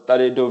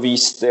tady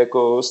dovízt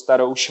jako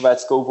starou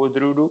švédskou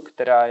odrůdu,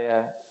 která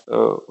je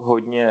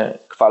hodně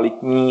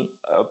kvalitní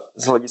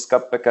z hlediska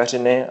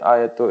pekařiny a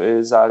je to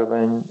i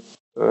zároveň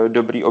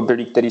dobrý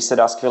obilí, který se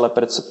dá skvěle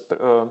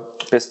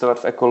pěstovat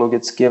v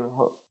ekologickém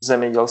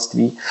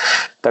zemědělství.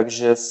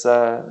 Takže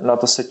na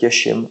to se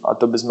těším a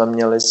to bychom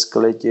měli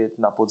sklidit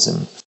na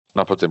podzim.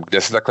 Na podzim.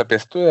 Kde se takhle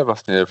pěstuje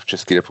vlastně v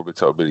České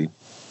republice obilí?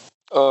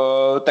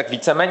 Tak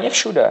víceméně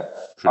všude.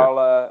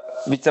 Ale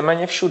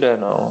víceméně všude,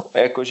 no.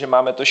 Jakože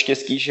máme to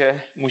štěstí,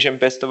 že můžeme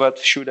pěstovat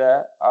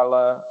všude,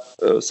 ale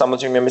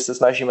samozřejmě my se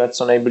snažíme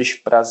co nejblíž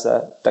v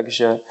Praze,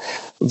 takže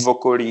v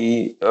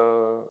okolí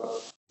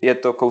je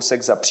to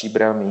kousek za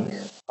Příbramí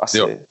asi.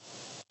 Jo.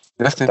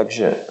 Jasně.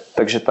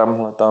 Takže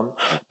tam.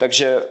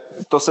 Takže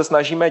to se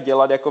snažíme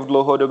dělat jako v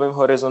dlouhodobém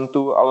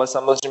horizontu, ale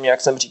samozřejmě,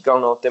 jak jsem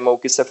říkal, no, ty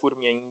mouky se furt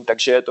mění,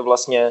 takže je to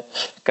vlastně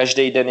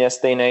každý den je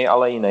stejný,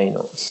 ale jiný,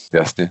 no.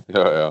 Jasně,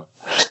 jo.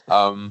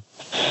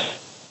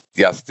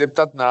 Já se chci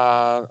ptat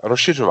na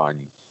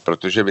rozšiřování,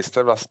 protože vy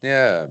jste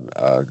vlastně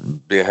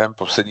během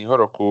posledního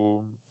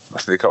roku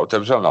vlastně teďka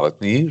otevřel na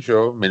Letný, že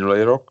jo,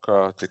 minulý rok,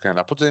 teďka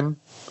na podzim.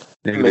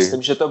 Někdy.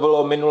 Myslím, že to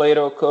bylo minulý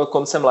rok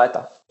koncem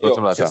léta.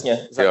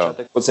 Přesně,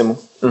 začátek podzimu.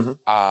 Mhm.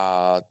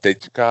 A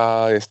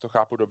teďka, jestli to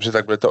chápu dobře,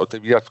 tak budete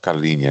otevírat v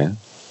Karlíně.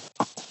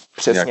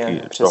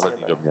 Přesně.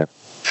 Době.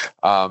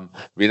 A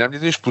vy na mě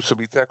když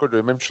působíte jako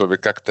dojmem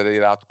člověka, který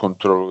rád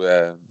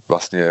kontroluje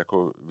vlastně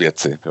jako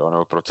věci, jo,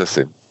 nebo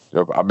procesy.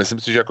 Jo, a myslím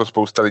si, že jako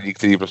spousta lidí,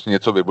 kteří prostě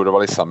něco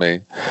vybudovali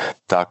sami,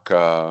 tak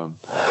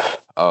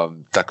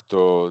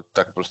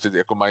prostě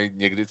jako mají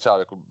někdy třeba,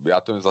 jako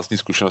já to z vlastní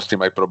zkušenosti,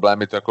 mají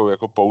problémy to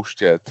jako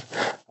pouštět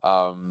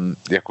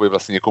jako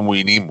vlastně někomu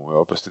jinému,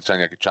 jo, prostě třeba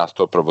nějaký část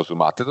toho provozu.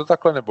 Máte to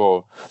takhle,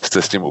 nebo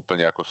jste s tím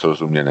úplně jako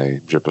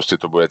srozuměnej, že prostě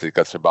to bude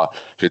teďka třeba,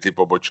 že ty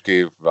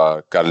pobočky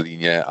v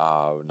Karlíně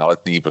a na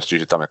Letný, prostě,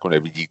 že tam jako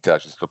nevidíte a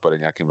že se to půjde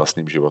nějakým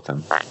vlastním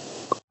životem?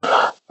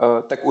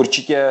 Tak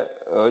určitě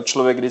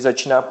člověk, když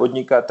začíná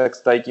podnikat, tak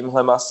tady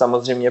tímhle má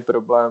samozřejmě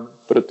problém,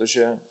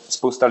 protože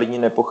spousta lidí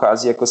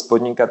nepochází jako z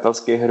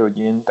podnikatelských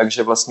rodin,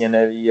 takže vlastně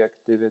neví, jak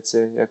ty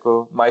věci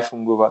jako mají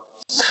fungovat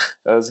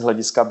z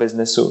hlediska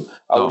biznesu.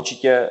 A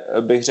určitě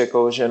bych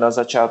řekl, že na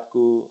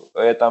začátku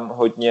je tam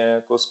hodně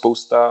jako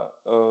spousta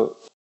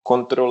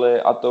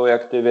kontroly a to,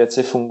 jak ty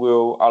věci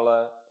fungují,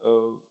 ale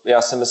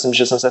já si myslím,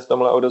 že jsem se v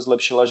tomhle o dost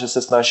zlepšila, že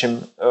se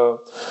snažím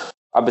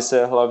aby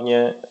se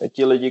hlavně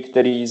ti lidi,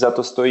 kteří za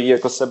to stojí,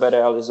 jako sebe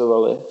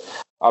realizovali.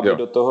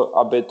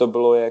 Aby to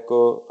bylo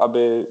jako,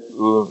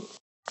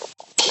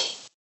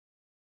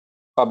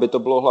 aby to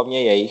bylo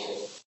hlavně jejich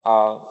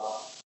a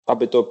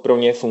aby to pro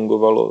ně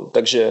fungovalo.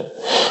 Takže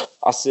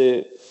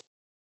asi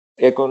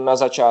jako na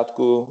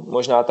začátku,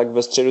 možná tak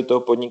ve středu toho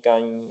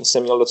podnikání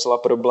jsem měl docela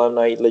problém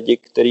najít lidi,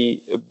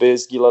 kteří by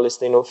sdíleli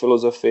stejnou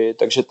filozofii,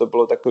 takže to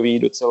bylo takový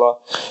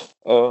docela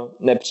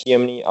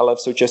nepříjemný, ale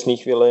v současné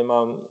chvíli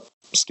mám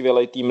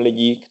skvělý tým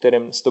lidí,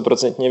 kterým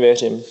 100%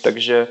 věřím,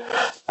 takže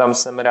tam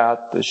jsem rád,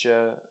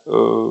 že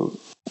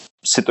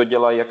si to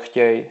dělají, jak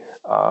chtějí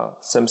a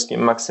jsem s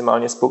tím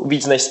maximálně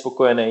víc než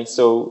spokojený,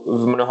 jsou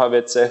v mnoha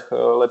věcech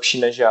lepší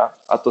než já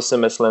a to si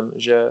myslím,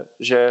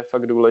 že je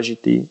fakt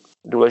důležitý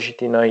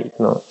najít.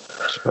 No.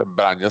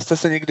 Bránil jste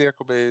se někdy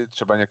jakoby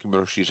třeba nějakým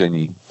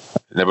rozšíření?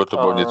 Nebo to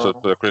bylo něco,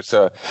 jako že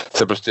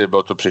se prostě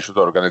bylo to, přišlo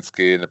to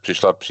organicky,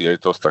 nepřišla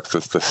příležitost, tak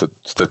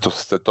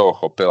jste to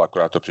chopil,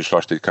 akorát to přišlo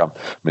až teďka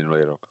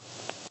minulý rok.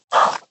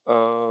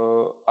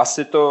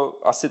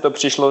 Asi to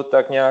přišlo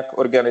tak nějak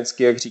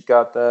organicky, jak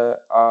říkáte,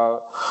 a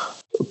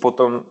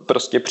potom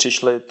prostě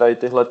přišly tady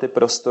tyhle ty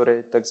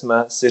prostory, tak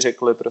jsme si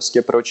řekli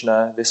prostě proč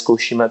ne,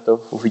 vyzkoušíme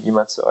to,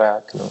 uvidíme co a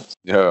jak. No.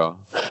 Jo.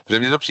 Protože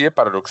mně to přijde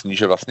paradoxní,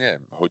 že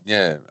vlastně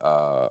hodně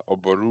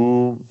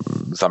oborů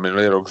za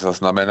minulý rok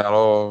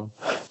zaznamenalo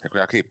jako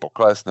nějaký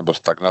pokles nebo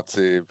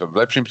stagnaci, v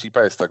lepším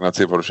případě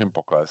stagnaci, v horším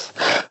pokles,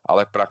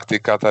 ale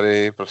Praktika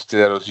tady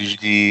prostě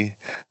rozjíždí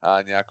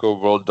nějakou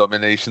world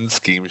domination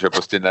scheme, že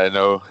prostě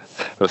najednou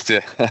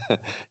prostě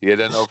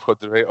jeden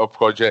obchod, druhý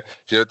obchod,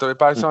 že to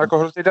vypadá, že se vám jako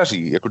hrozně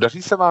daří. Jako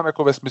daří se vám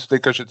jako ve smyslu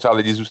teďka, že třeba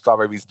lidi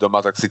zůstávají víc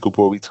doma, tak si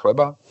kupují víc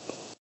chleba?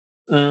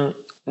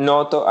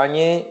 No to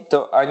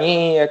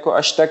ani jako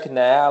až tak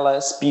ne,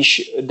 ale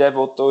spíš jde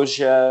o to,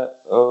 že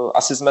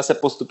asi jsme se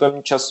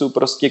postupem času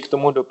prostě k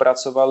tomu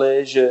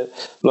dopracovali, že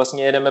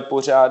vlastně jedeme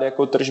pořád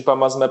jako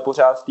tržbama, jsme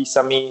pořád v té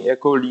samé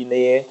jako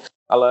linii,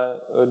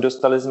 ale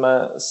dostali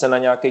jsme se na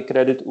nějaký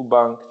kredit u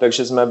bank,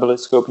 takže jsme byli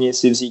schopni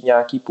si vzít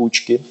nějaký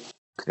půjčky,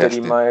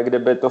 kterýma jak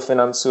kdyby to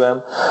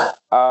financujeme.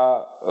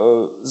 A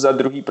za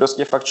druhý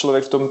prostě fakt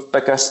člověk v tom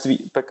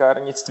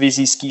pekárnictví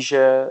zjistí,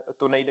 že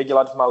to nejde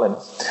dělat v malém.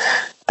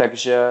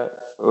 Takže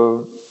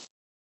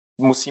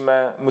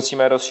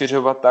musíme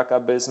rozšiřovat tak,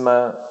 aby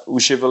jsme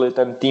uživili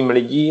ten tým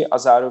lidí a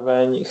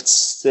zároveň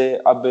chci,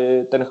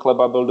 aby ten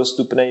chleba byl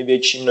dostupný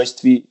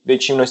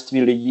větší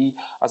množství lidí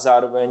a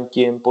zároveň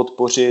tím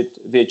podpořit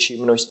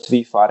větší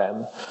množství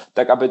farem.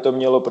 Tak, aby to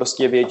mělo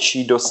prostě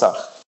větší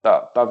dosah,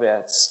 ta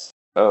věc,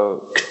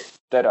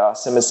 která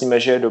si myslíme,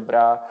 že je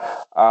dobrá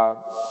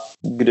a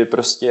kdy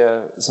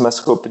prostě jsme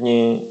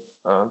schopni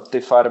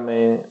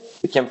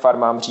těm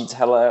farmám říct,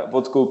 hele,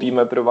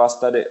 odkoupíme pro vás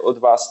tady, od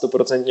vás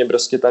 100%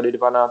 prostě tady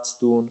 12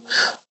 tun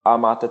a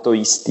máte to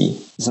jistý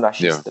z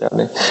naší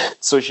strany.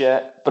 Což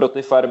je pro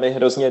ty farmy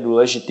hrozně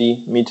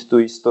důležitý mít tu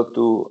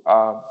jistotu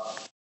a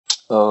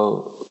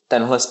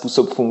tenhle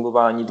způsob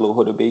fungování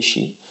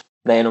dlouhodobější.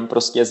 Nejenom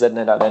prostě ze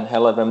dne na den,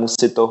 hele,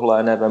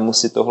 vemu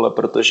si tohle,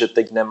 protože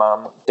teď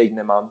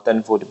nemám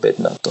ten odbyt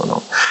na to,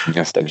 no.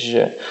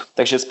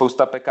 Takže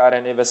spousta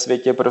pekáren ve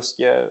světě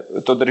prostě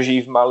to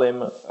drží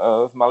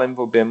v malém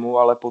objemu,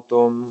 ale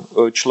potom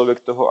člověk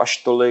toho až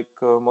tolik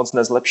moc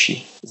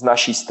nezlepší z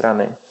naší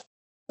strany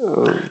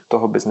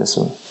toho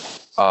biznesu.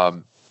 A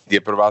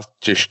je pro vás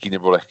těžký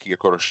nebo lehký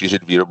jako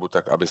rozšířit výrobu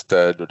tak,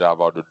 abyste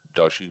dodával do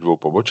dalších 2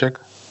 poboček?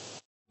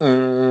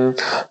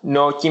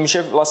 No tím,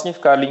 že vlastně v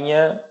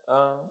Karlíně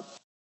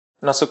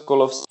na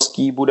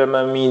Sokolovský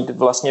budeme mít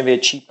vlastně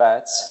větší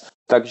pec,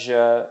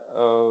 takže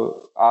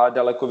a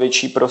daleko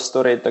větší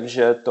prostory,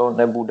 takže to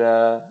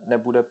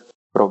nebude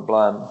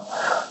problém.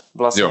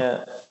 Vlastně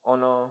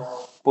ono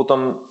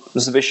potom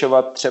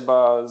zvyšovat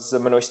třeba z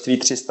množství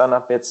 300 na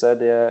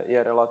 500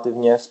 je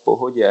relativně v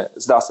pohodě.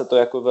 Zdá se to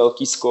jako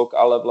velký skok,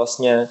 ale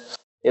vlastně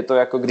je to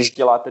jako když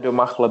děláte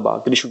doma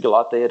chleba. Když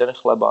uděláte 1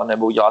 chleba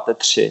nebo uděláte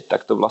 3,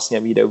 tak to vlastně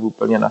vyjde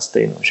úplně na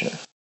stejno, že?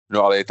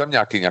 No ale je tam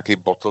nějaký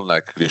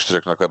bottleneck, když to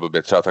řeknu takhle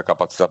blbě, třeba ta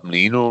kapacita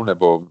mlýnu,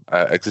 nebo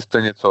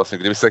existuje něco vlastně,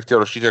 kdybyste chtěl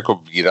rozšířit jako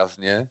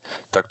výrazně,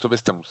 tak to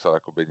byste musel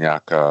jakoby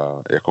nějak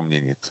jako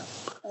měnit.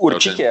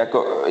 Určitě,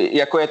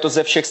 jako je to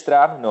ze všech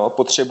stran, no,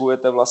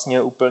 potřebujete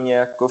vlastně úplně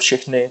jako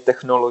všechny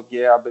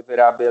technologie, aby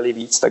vyráběli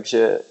víc,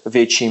 takže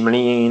větší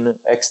mlýn,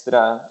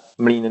 extra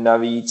mlýn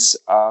navíc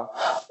a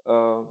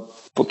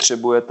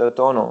potřebujete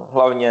to, no,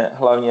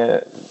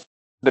 hlavně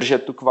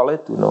držet tu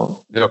kvalitu, no.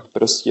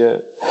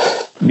 Prostě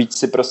být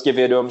si prostě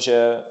vědom,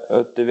 že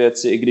ty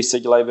věci, i když se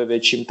dělají ve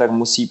větším, tak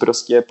musí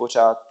prostě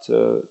pořád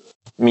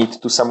mít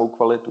tu samou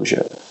kvalitu, že?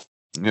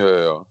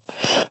 Jo.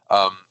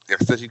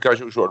 Jak jste říkal,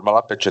 že už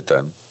odmala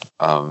pečete.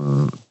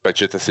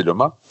 Pečete si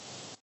doma?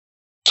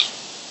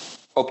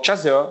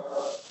 Občas jo.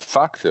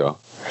 Fakt jo.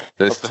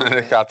 Když to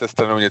nenecháte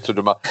stranou něco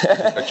doma.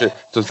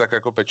 To tak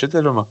jako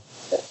pečete doma?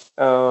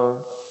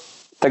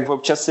 Tak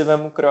občas si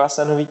vemu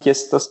croissantový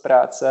těsto z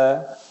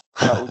práce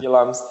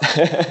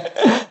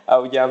a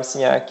udělám si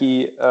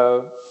nějaký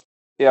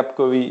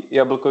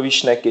jablkový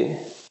šneky.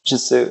 Že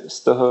si z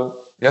toho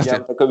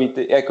dělám takový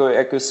ty,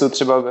 jako jsou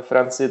třeba ve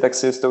Francii, tak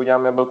si z toho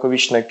udělám jablkový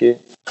šneky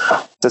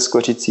se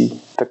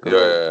skořicí. Jo.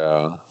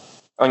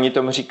 Oni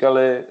tomu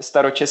říkali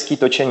staročeský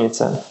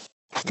točenice.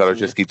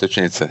 Staročeský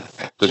točenice.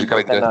 To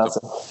říkali kde to?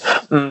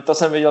 To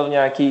jsem viděl v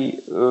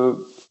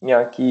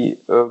nějaký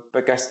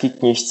pekařský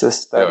knížce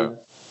starý. Jo.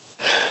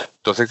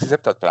 To se chci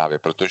zeptat právě,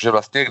 protože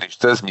vlastně, když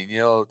jste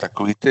zmínil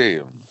takový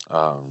ty...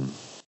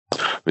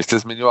 vy jste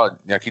zmiňoval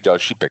nějaký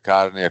další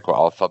pekárny, jako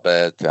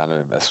Alfabet, já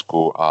nevím,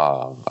 Esku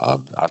a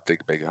Arctic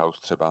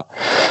Bakehouse třeba.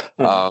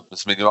 A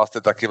zmiňoval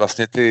jste taky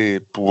vlastně ty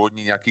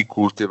původní nějaký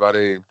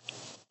kultivary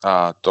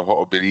a toho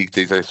obilí,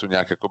 který tady jsou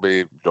nějak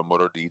jakoby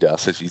domorodý, dá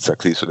se říct, a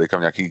který jsou teďka v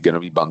nějaký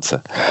genový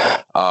bance.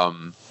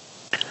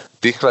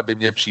 Ty chleby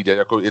mně přijde,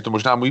 jako je to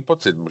možná můj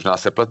pocit, možná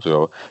se pletu,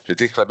 jo, že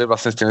ty chleby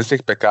vlastně z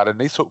těch pekáren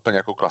nejsou úplně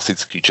jako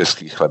klasický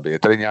český chleby. Je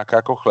tady nějaká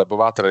jako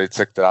chlebová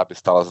tradice, která by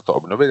stála za to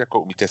obnovit?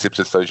 Jako umíte si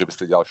představit, že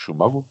byste dělal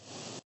Šumavu?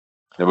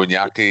 Nebo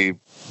nějaký,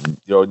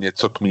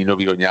 něco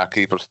kmínového,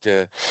 nějaký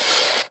prostě,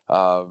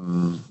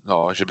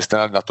 že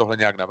byste na tohle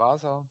nějak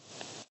navázal?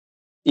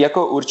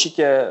 Jako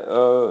určitě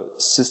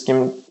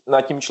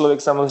nad tím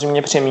člověk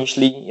samozřejmě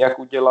přemýšlí, jak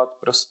udělat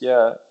prostě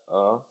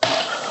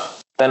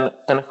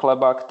ten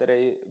chleba,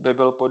 který by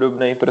byl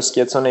podobný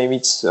prostě co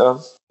nejvíc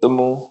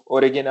tomu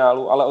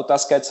originálu, ale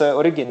otázka je, co je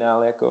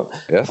originál, jako.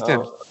 Jasně.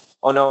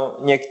 ono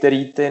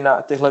některý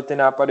tyhle ty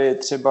nápady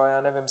třeba,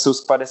 já nevím, jsou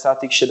z 50.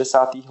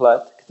 60.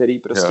 let, který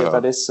prostě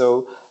tady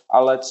jsou,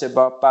 ale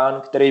třeba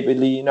pán, který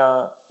bydlí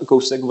na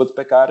kousek od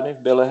pekárny v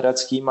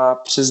Bělehradský, má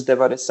přes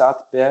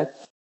 95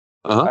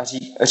 a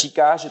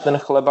říká, že ten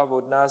chleba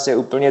od nás je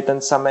úplně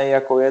ten samý,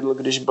 jako jedl,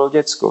 když byl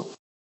děcko.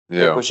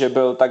 Jakože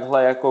byl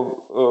takhle jako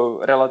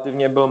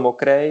relativně byl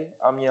mokrej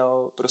a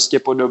měl prostě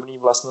podobné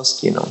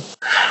vlastnosti. No.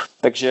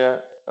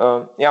 Takže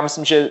já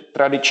myslím, že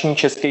tradiční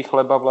český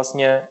chleba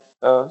vlastně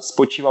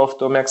spočíval v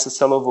tom, jak se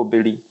selo v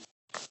obilí.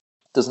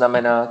 To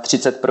znamená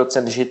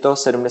 30% žito,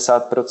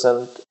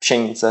 70%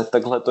 pšenice.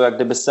 Takhle to, jak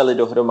kdyby seli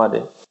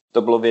dohromady.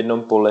 To bylo v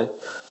jednom poli.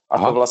 A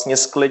to vlastně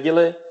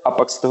sklidili a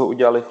pak z toho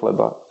udělali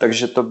chleba.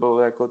 Takže to byl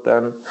jako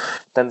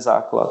ten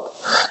základ.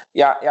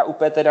 Já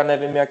úplně teda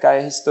nevím, jaká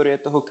je historie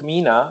toho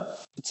kmína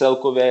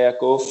celkově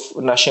jako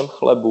v našem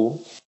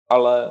chlebu,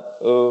 ale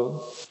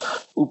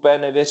úplně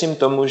nevěřím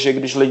tomu, že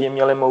když lidi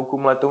měli mouku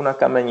mletou na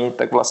kameni,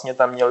 tak vlastně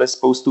tam měli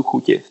spoustu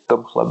chuti v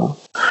tom chlebu.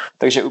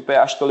 Takže úplně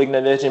až tolik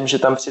nevěřím, že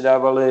tam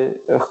přidávali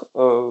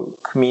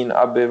kmín,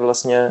 aby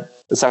vlastně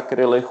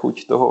zakryli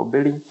chuť toho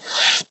obilí.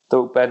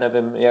 To úplně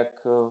nevím,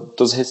 jak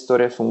to z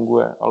historie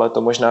funguje, ale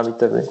to možná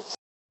víte vy.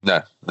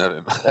 Ne,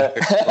 nevím.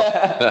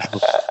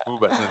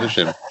 Vůbec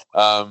netuším.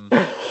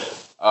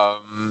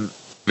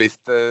 Vy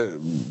jste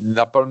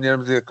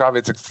naplnil taková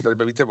věc, jak se tady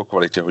bavíte o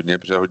kvalitě hodně,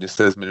 protože hodně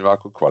jste zmiňoval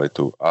jako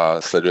kvalitu.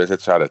 A sledujete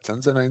třeba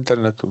recenze na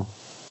internetu?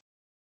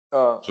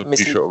 Co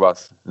píšou o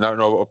vás?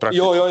 No, o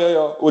praktice.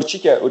 Jo,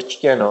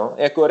 určitě, no.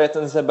 Jako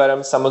recenze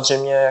bereme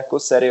samozřejmě jako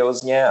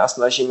seriózně a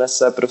snažíme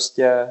se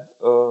prostě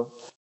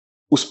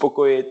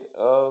uspokojit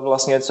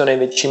vlastně co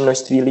největší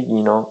množství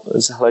lidí, no,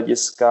 z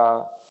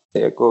hlediska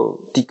jako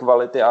té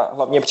kvality a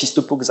hlavně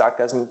přístupu k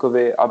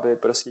zákazníkovi, aby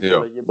prostě ti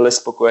lidi byli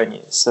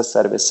spokojeni se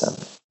servisem.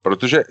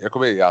 Protože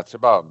jakoby já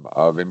třeba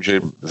vím,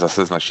 že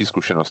zase z naší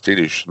zkušenosti,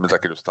 když jsme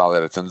taky dostali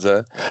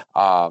recenze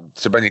a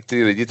třeba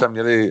někteří lidi tam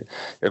měli,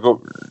 jako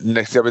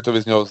nechci, aby to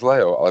vyznělo zle,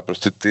 jo, ale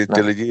prostě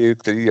ty lidi,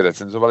 kteří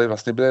recenzovali,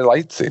 vlastně byli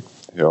laici,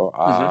 jo,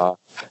 a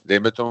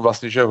dejme tomu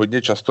vlastně, že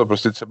hodně často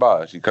prostě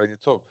třeba říkali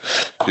něco,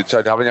 že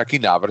třeba dávali nějaký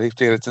návrhy v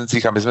těch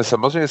recenzích a my jsme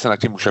samozřejmě se nad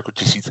tím už jako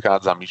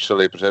 1000krát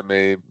zamýšleli, protože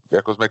my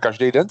jako jsme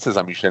každý den se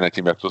zamýšleli nad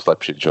tím, jak to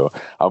zlepšit, jo.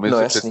 A umím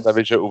si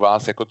představit, že u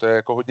vás jako to je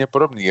jako hodně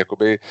podobný,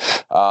 jakoby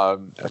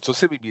co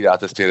si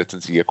vybíráte z těch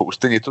recenzí? Jako už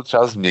jste něco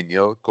třeba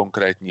změnil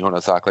konkrétního na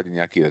základě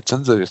nějaký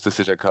recenze, že jste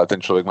si řekl,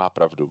 ten člověk má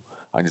pravdu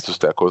a něco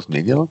jste jako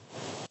změnil?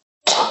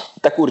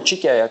 Tak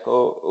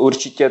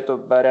určitě to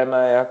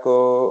bereme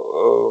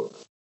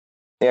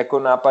jako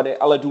nápady,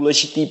 ale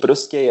důležitý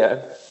prostě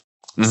je,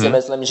 si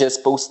myslím, že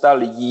spousta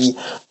lidí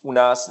u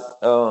nás,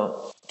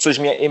 což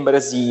mě i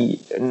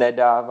mrzí,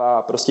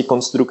 nedává prostě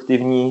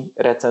konstruktivní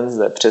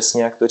recenze,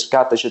 přesně jak to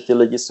říkáte, že ty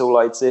lidi jsou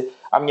laici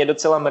a mě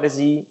docela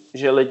mrzí,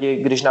 že lidi,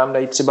 když nám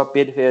dají třeba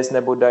 5 hvězd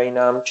nebo dají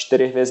nám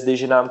 4 hvězdy,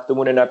 že nám k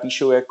tomu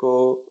nenapíšou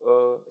jako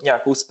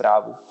nějakou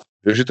zprávu.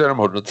 Že to je jenom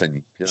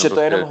hodnocení. Že to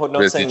je jenom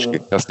hodnocení.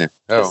 Jasně.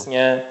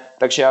 Přesně.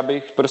 Takže já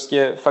bych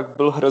prostě fakt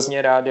byl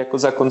hrozně rád jako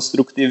za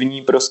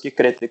konstruktivní prostě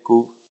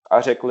kritiku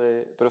a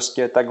řekli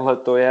prostě takhle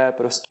to je,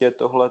 prostě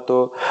tohle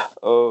to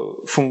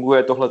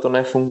funguje, tohle to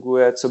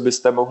nefunguje, co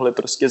byste mohli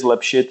prostě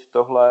zlepšit,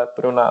 tohle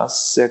pro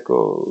nás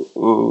jako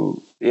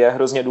je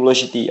hrozně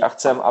důležitý a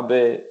chcem,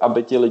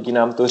 aby ti lidi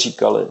nám to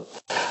říkali.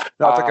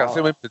 No tak já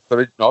si umím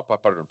představit,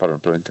 pardon,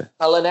 promiňte.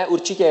 Ale ne,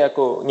 určitě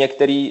jako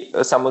některý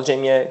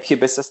samozřejmě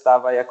chyby se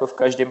stávají jako v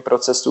každém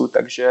procesu,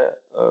 takže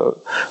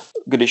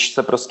když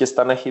se prostě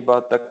stane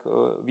chyba, tak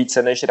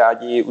více než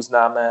rádi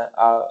uznáme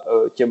a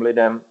těm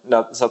lidem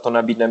za to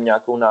nabídneme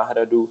nějakou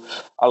náhradu,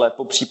 ale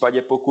po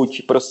případě, pokud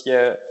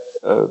prostě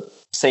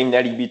se jim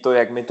nelíbí to,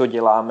 jak my to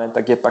děláme,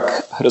 tak je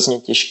pak hrozně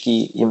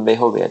těžký jim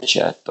vyhovět,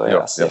 že? To je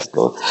asi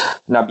jako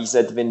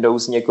nabízet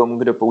Windows někomu,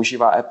 kdo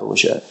používá Apple,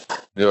 že?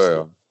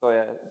 Jo.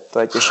 To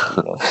je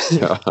těžký. No.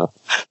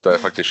 To je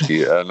fakt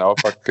těžký.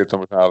 Naopak je to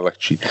možná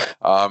lehčí.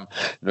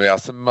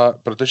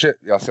 Protože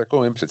já si jako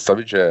umím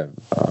představit, že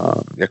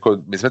jako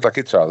my jsme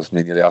taky třeba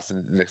změnili, já si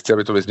nechci,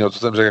 aby to vyznělo, co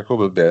jsem řekl jako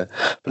blbě,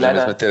 protože my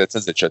jsme ty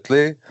recenze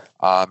četli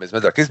a my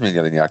jsme taky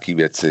změnili nějaký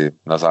věci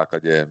na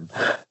základě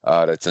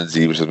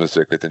recenzí, protože jsme si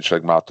řekli, ten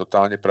člověk má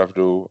totálně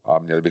pravdu a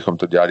měli bychom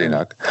to dělat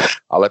jinak.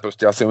 Ale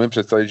prostě já si umím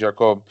představit, že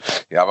jako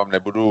já vám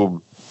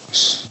nebudu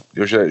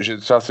že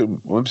třeba si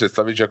umím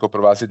představit, že jako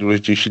pro vás je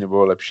důležitější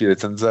nebo lepší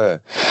recenze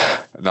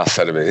na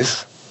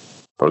servis,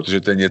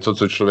 protože to je něco,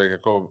 co člověk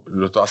jako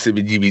do toho asi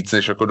vidí víc,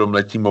 než jako do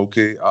mletí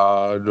mouky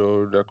a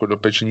do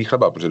pečení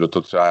chleba, protože do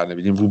toho třeba já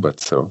nevidím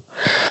vůbec, jo.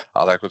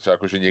 Ale jako třeba,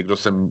 jako, že někdo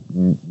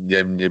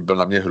byl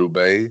na mě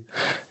hrubej,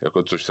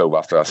 jako, což se u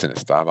vás teda asi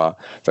nestává,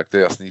 tak to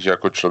je jasný, že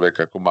jako člověk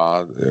jako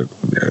má,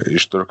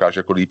 když to dokáže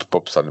jako líp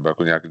popsat, nebo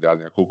jako nějak dát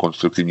nějakou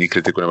konstruktivní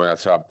kritiku, nebo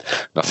třeba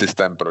na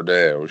systém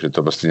prodeje, jo, že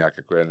to prostě nějak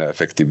jako je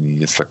neefektivní,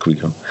 něco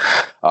takového.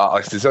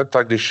 Ale chci se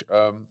tak, když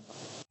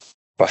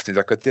vlastně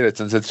takhle ty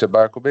recenze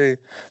třeba jakoby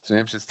si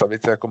nevím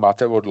představit, jako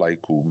máte od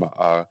lajkům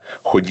a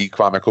chodí k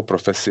vám jako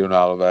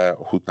profesionálové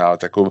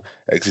ochutnávat, jako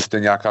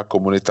existuje nějaká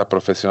komunita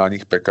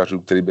profesionálních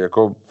pekařů, který by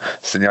jako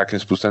se nějakým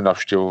způsobem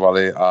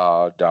navštěvovali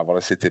a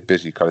dávali si tipy,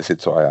 říkali si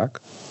co a jak?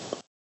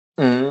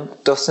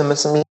 To si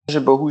myslím, že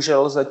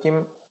bohužel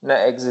zatím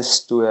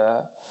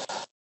neexistuje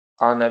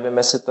a nevím,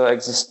 jestli to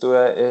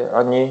existuje i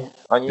ani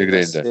někde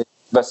jinde.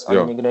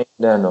 Ani nikde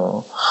jinde,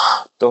 no.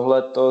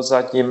 Tohle to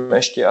zatím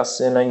ještě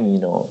asi není,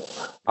 no.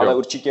 Ale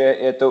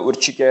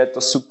určitě je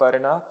to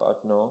super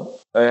nápad, no.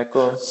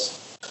 Jako...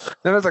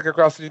 Ne, tak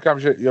jako já si říkám,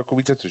 že jako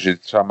víte co, že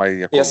třeba mají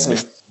jako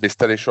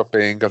mystery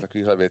shopping a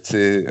takovéhle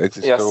věci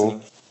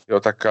existují. Jo,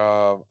 tak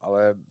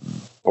ale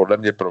podle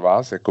mě pro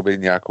vás jakoby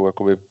nějakou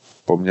jakoby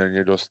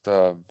poměrně dost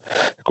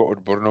jako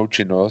odbornou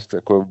činnost,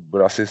 jako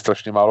bude asi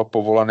strašně málo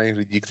povolaných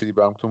lidí, kteří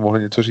by vám k tomu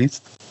mohli něco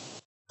říct?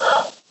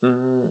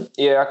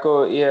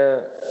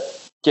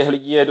 Těch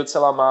lidí je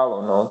docela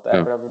málo, no, to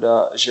je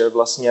pravda, že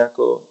vlastně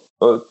jako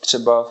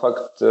třeba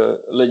fakt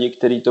lidi,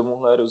 kteří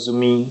tomuhle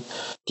rozumí,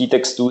 té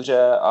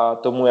textuře a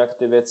tomu, jak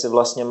ty věci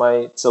vlastně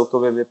mají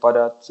celkově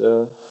vypadat,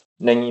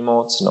 není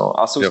moc, no.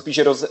 A jsou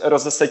spíš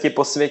rozeseti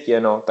po světě,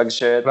 no,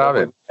 takže je to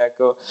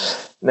jako,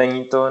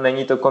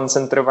 není to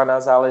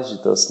koncentrovaná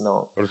záležitost,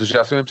 no. Protože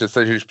já si mi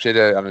představit, že když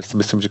přijde, já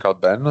myslím, říkal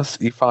Ben z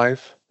E5.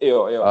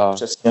 Jo,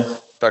 přesně.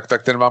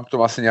 Tak ten vám k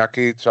tomu asi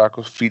nějaký třeba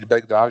jako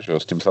feedback dá, že jo?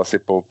 S tím se asi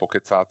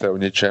pokecáte o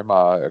něčem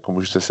a jako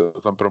můžete se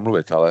o tom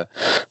promluvit, ale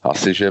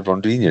asi, že v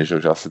Londýně, že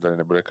asi tady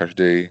nebude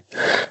každý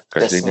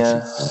měsíc.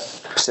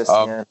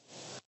 Přesně.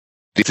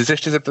 Chci se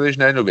ještě zeptat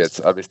na jednu věc.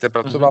 A vy jste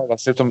pracoval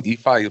vlastně v tom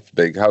E5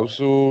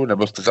 Bakehouseu,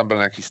 nebo jste tam byl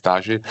na nějaký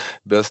stáži,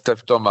 byl jste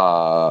v tom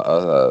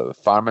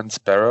Farm and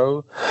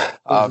Sparrow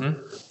a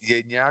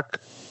je nějak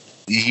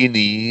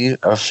jiný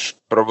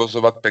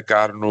provozovat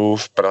pekárnu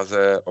v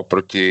Praze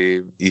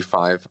oproti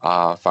E5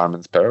 a Farm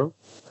and Sparrow?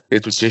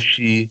 Je to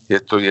těžší,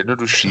 je to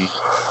jednodušší?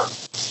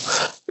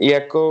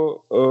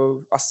 Jako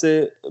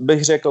asi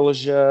bych řekl,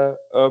 že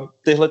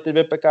tyhle ty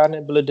dvě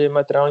pekárny byly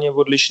diametrálně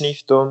odlišný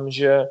v tom,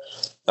 že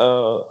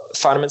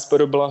Farm and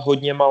Sparrow byla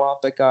hodně malá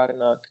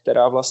pekárna,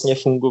 která vlastně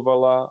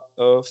fungovala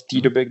v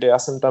té době, kdy já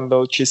jsem tam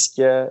byl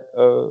čistě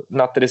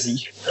na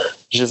trzích,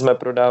 že jsme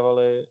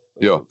prodávali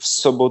v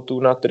sobotu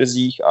na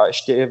trzích a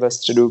ještě i ve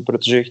středu,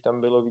 protože jich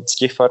tam bylo víc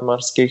těch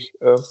farmářských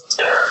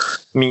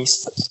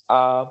míst.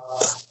 A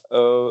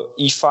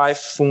E5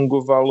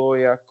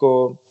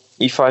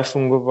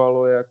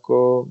 fungovalo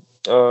jako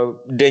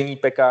denní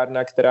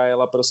pekárna, která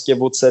jela prostě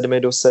od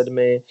 7 do 7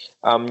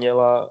 a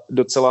měla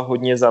docela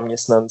hodně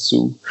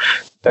zaměstnanců.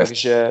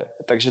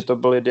 Takže to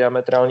byly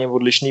diametrálně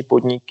odlišný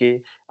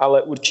podniky,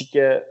 ale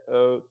určitě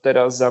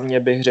teda za mě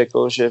bych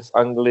řekl, že v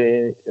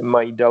Anglii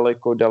mají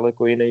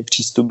daleko jiný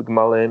přístup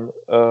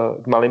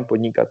k malým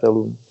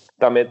podnikatelům.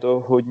 Tam je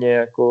to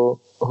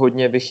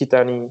hodně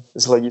vychytaný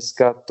z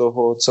hlediska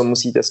toho, co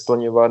musíte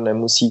splňovat,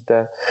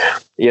 nemusíte.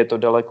 Je to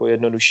daleko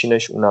jednodušší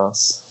než u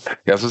nás.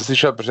 Já jsem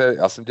slyšel, protože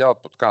já jsem dělal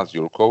podcast s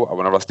Julkou a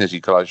ona vlastně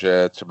říkala,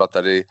 že třeba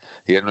tady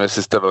jedno,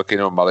 jestli jste velký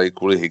nebo malej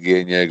kvůli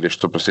hygieně,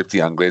 kdežto prostě v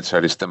té Anglii třeba,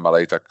 když jste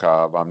malej, tak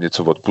vám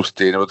něco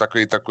odpustí, nebo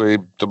takový,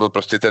 to byl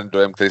prostě ten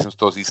dojem, který jsem z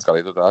toho získal,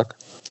 je to tak?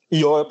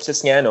 Jo,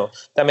 přesně, no.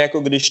 Tam jako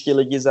když ti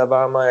lidi za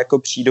váma jako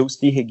přijdou z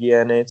té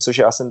hygieny, což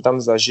já jsem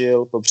tam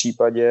zažil, po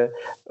případě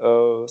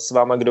s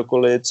váma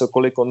kdokoliv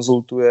cokoliv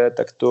konzultuje,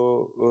 tak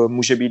to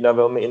může být na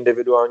velmi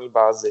individuální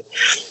bázi.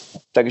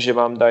 Takže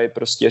vám dají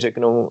prostě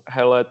řeknou,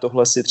 hele,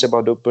 tohle si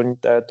třeba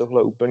doplňte,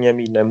 tohle úplně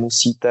mít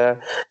nemusíte.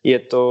 Je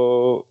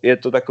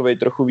to takovej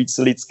trochu víc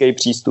lidský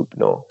přístup,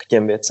 no, k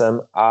těm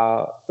věcem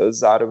a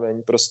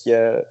zároveň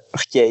prostě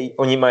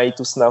oni mají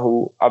tu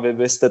snahu, aby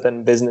byste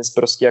ten biznis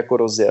prostě jako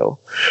rozjel.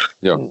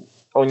 Jo,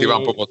 chtějí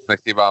vám pomoct,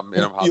 nechtějí vám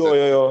jenom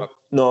házet. Jo,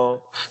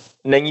 no.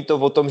 Není to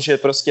o tom, že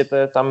prostě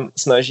tam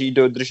snaží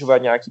dodržovat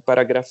nějaký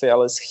paragrafy,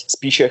 ale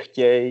spíše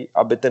chtějí,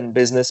 aby ten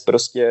biznes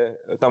prostě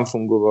tam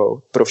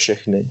fungoval pro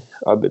všechny,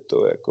 aby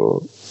to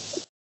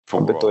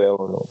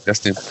jelo. No.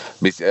 Jasně.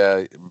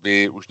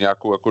 Vy už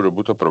nějakou jako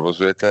dobu to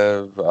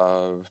provozujete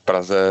v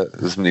Praze.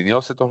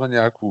 Změnilo se tohle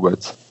nějak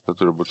vůbec za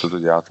tu dobu, co to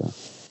děláte?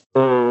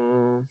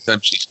 Ten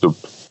přístup,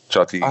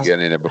 třeba ty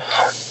hygieny, nebo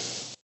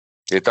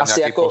je tam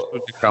nějaký jako,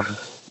 postup tam?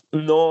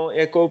 No,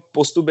 jako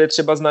postup je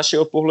třeba z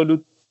našeho pohledu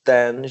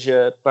ten,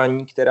 že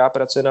paní, která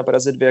pracuje na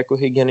Praze 2 jako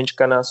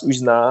hygienička, nás už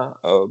zná,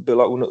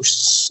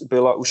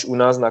 byla už u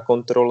nás na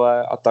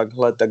kontrole a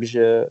takhle,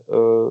 takže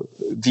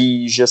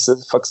ví, že se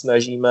fakt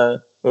snažíme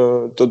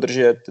to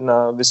držet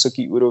na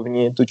vysoký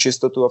úrovni, tu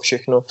čistotu a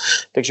všechno.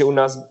 Takže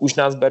už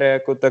nás bere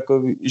jako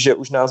takový, že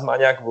už nás má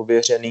nějak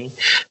ověřený.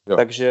 Jo.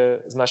 Takže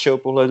z našeho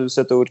pohledu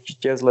se to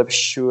určitě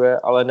zlepšuje,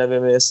 ale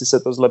nevím, jestli se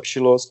to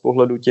zlepšilo z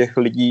pohledu těch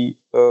lidí,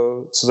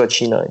 co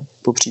začínají,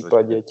 po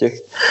případě těch,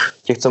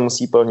 co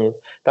musí plnit.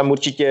 Tam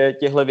určitě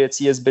těchto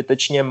věcí je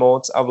zbytečně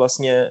moc a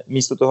vlastně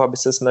místo toho, aby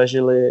se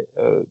snažili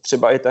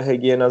třeba i ta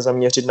hygiena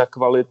zaměřit na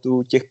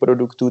kvalitu těch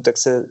produktů, tak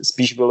se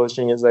spíš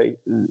vyloženě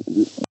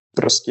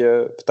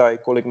prostě ptají,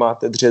 kolik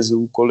máte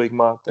dřezů, kolik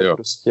máte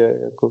prostě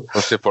jako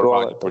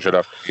formální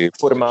požadavky.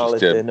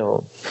 Formality, no.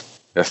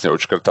 Jasně,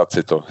 odškrtat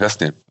si to,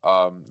 jasně.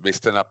 A vy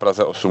jste na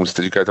Praze 8,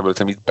 jste říkali, že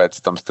budete mít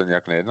pec, tam jste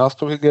nějak nejednal s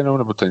tou hygienou,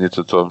 nebo to je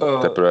něco, co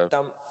teprve...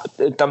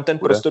 Tam ten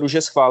prostor už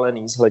je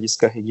schválený z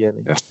hlediska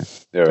hygieny. Jasně,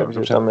 jo,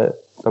 takže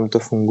tam to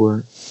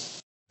funguje.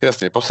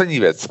 Jasně, poslední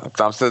věc.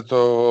 Ptám se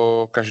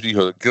to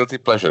každýho. Guilty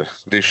pleasure.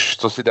 Když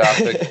to si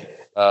dáte,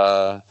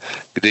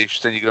 když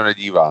se nikdo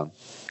nedívá.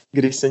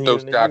 Když se nikdo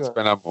nedívá. S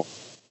penamu.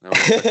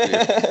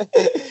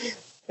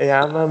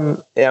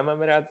 Já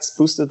mám rád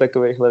spoustu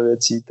takovýchhle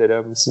věcí,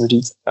 teda musím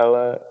říct,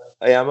 ale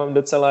já mám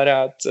docela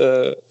rád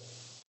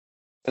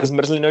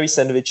zmrzlinový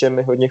sendviče,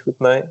 mi hodně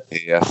chutnají.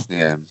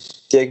 Jasně.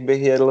 Těch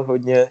bych jedl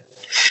hodně.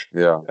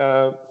 Jo.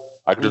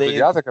 A kdo to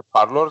dělá? Tak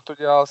Parlor to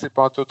dělal, si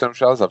pamatuju, ten už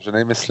dělal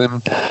zavřenej,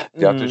 myslím.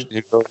 Dělá to ještě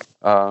někdo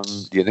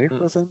jiný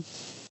prosím?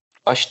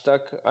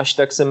 Až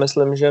tak si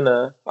myslím, že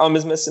ne. Ale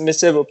my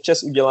si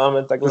občas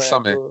uděláme takhle. Už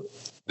sami.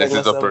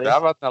 Nechci to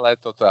prodávat na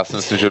léto, to já si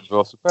myslím, že by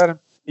bylo super.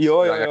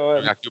 Jo.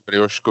 Nějakého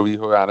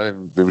brioškovýho, já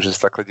nevím, vím, že se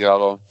takhle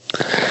dělalo.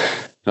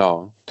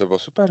 No, to bylo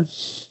super.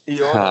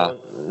 Jo,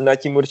 na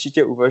tím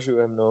určitě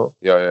uvažujem, no.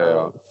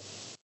 Jo.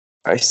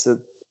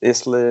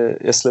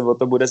 Jestli o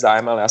to bude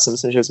zájem, ale já si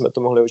myslím, že jsme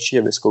to mohli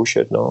určitě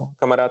vyzkoušet, no.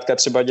 Kamarádka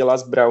třeba dělá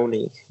z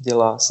brownie,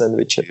 dělá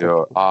sendviče.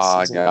 Jo,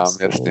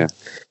 jasně.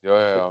 Jo.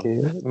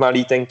 Taky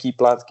malý tenký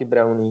plátky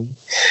brownie.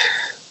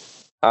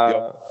 A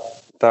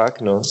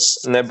tak, no.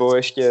 Nebo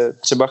ještě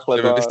třeba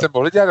chleba. Vy byste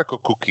mohli dělat jako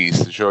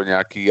cookies, že jo,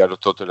 nějaký a do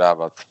toho to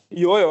dávat.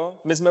 Jo,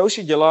 my jsme už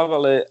ji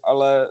dělávali,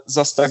 ale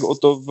zas tak o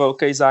to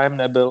velký zájem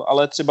nebyl.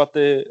 Ale třeba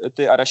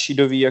ty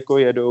arašidový jako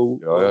jedou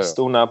s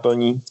tou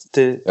náplní,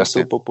 ty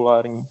jsou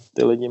populární,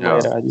 ty lidi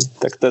mají rádi.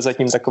 Tak to je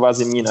zatím taková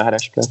zimní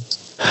náhražka.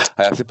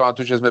 A já si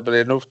pamatuju, že jsme byli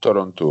jednou v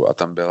Torontu a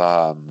tam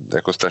byla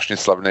jako strašně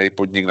slavný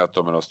podnik na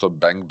tom, jmenovalo se to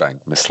Bang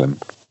Bang, myslím.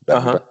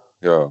 Bang.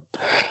 Jo.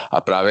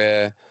 A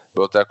právě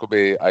bylo to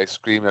jakoby ice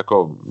cream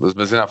jako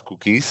zmrzlina v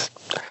cookies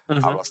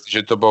a vlastně,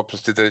 že to bylo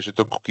prostě že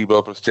to cookie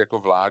bylo prostě jako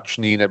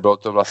vláčný, nebylo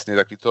to vlastně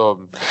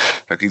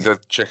taky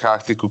v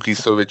Čechách ty cookies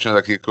jsou většinou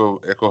taky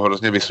jako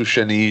hrozně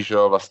vysušený, že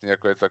jo, vlastně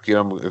jako je taky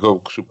jenom jako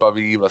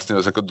křupavý, vlastně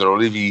jako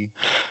drolivý.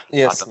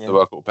 Jasně. A tam to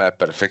bylo jako úplně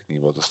perfektní,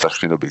 bylo to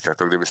strašně dobrý, tak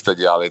to kdybyste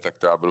dělali, tak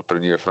to já budu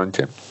první ve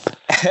frontě.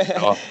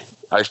 No.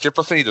 A ještě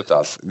poslední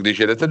dotaz, když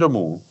jedete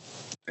domů,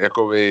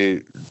 jako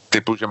vy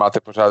typu, že máte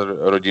pořád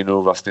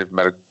rodinu vlastně v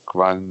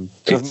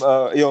Merkvantic?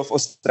 Jo, v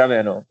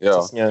Ostravě, no. Jo.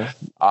 Přesně.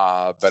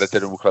 A berete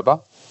domů chleba?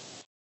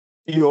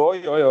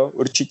 Jo,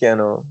 určitě,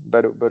 no.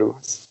 Beru.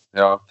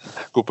 Jo.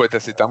 Kupujete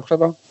si tam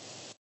chleba?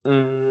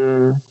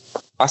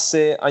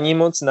 Asi ani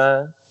moc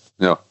ne.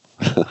 Jo.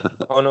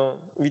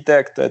 Ono, víte,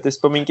 jak to je, ty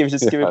vzpomínky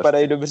vždycky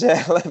vypadají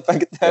dobře, ale pak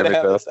ta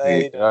realita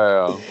je.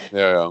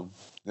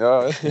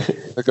 Jo,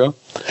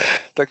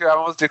 tak já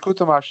vám moc děkuju,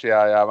 Tomáši,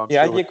 já vám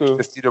přeju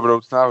štěstí do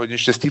budoucna, hodně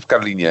štěstí v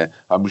Karlíně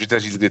a můžete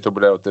říct, kdy to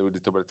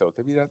budete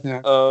otevírat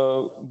nějak?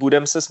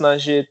 Budeme se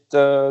snažit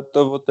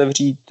to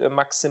otevřít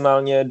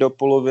maximálně do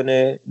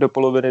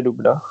poloviny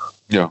dubna.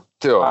 Jo.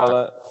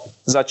 Ale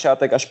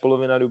začátek až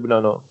polovina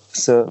dubna, no.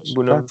 Se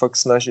budeme fakt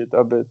snažit,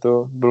 aby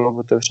to bylo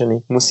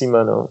otevřený.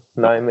 Musíme, no.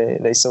 Nájmy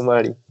nejsou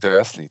malý. To je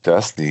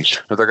jasný.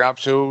 No tak já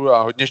přeju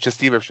hodně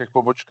štěstí ve všech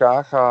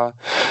pobočkách a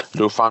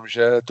doufám,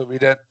 že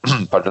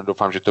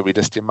to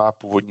vyjde s těma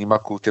původníma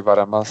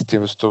kultivarama, s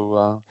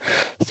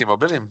tím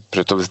obilím,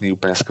 protože to zní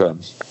úplně skvěle.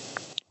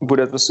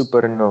 Bude to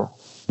super, no.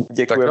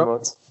 Děkuji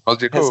moc. Moc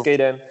děkuju. Hezký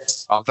den.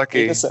 A taky.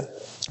 Mějte se.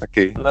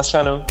 Taky.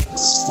 Naschledanou.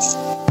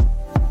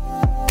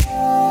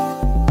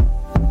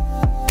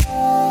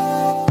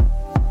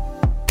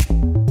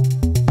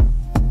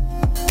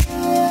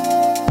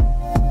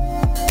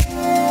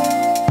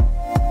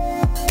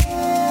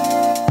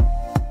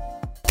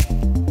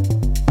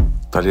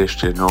 Tady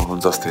ještě jednou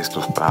Honza z Taste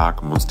of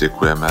Prague, moc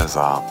děkujeme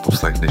za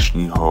poslech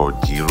dnešního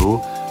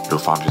dílu.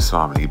 Doufám, že se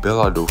vám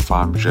líbil a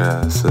doufám, že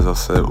se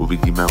zase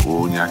uvidíme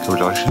u nějakého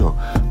dalšího.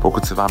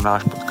 Pokud se vám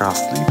náš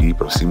podcast líbí,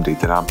 prosím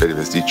dejte nám 5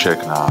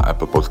 hvězdiček na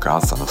Apple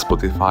Podcast a na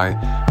Spotify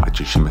a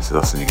těšíme se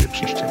zase někdy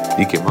příště.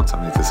 Díky moc a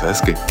mějte se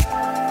hezky.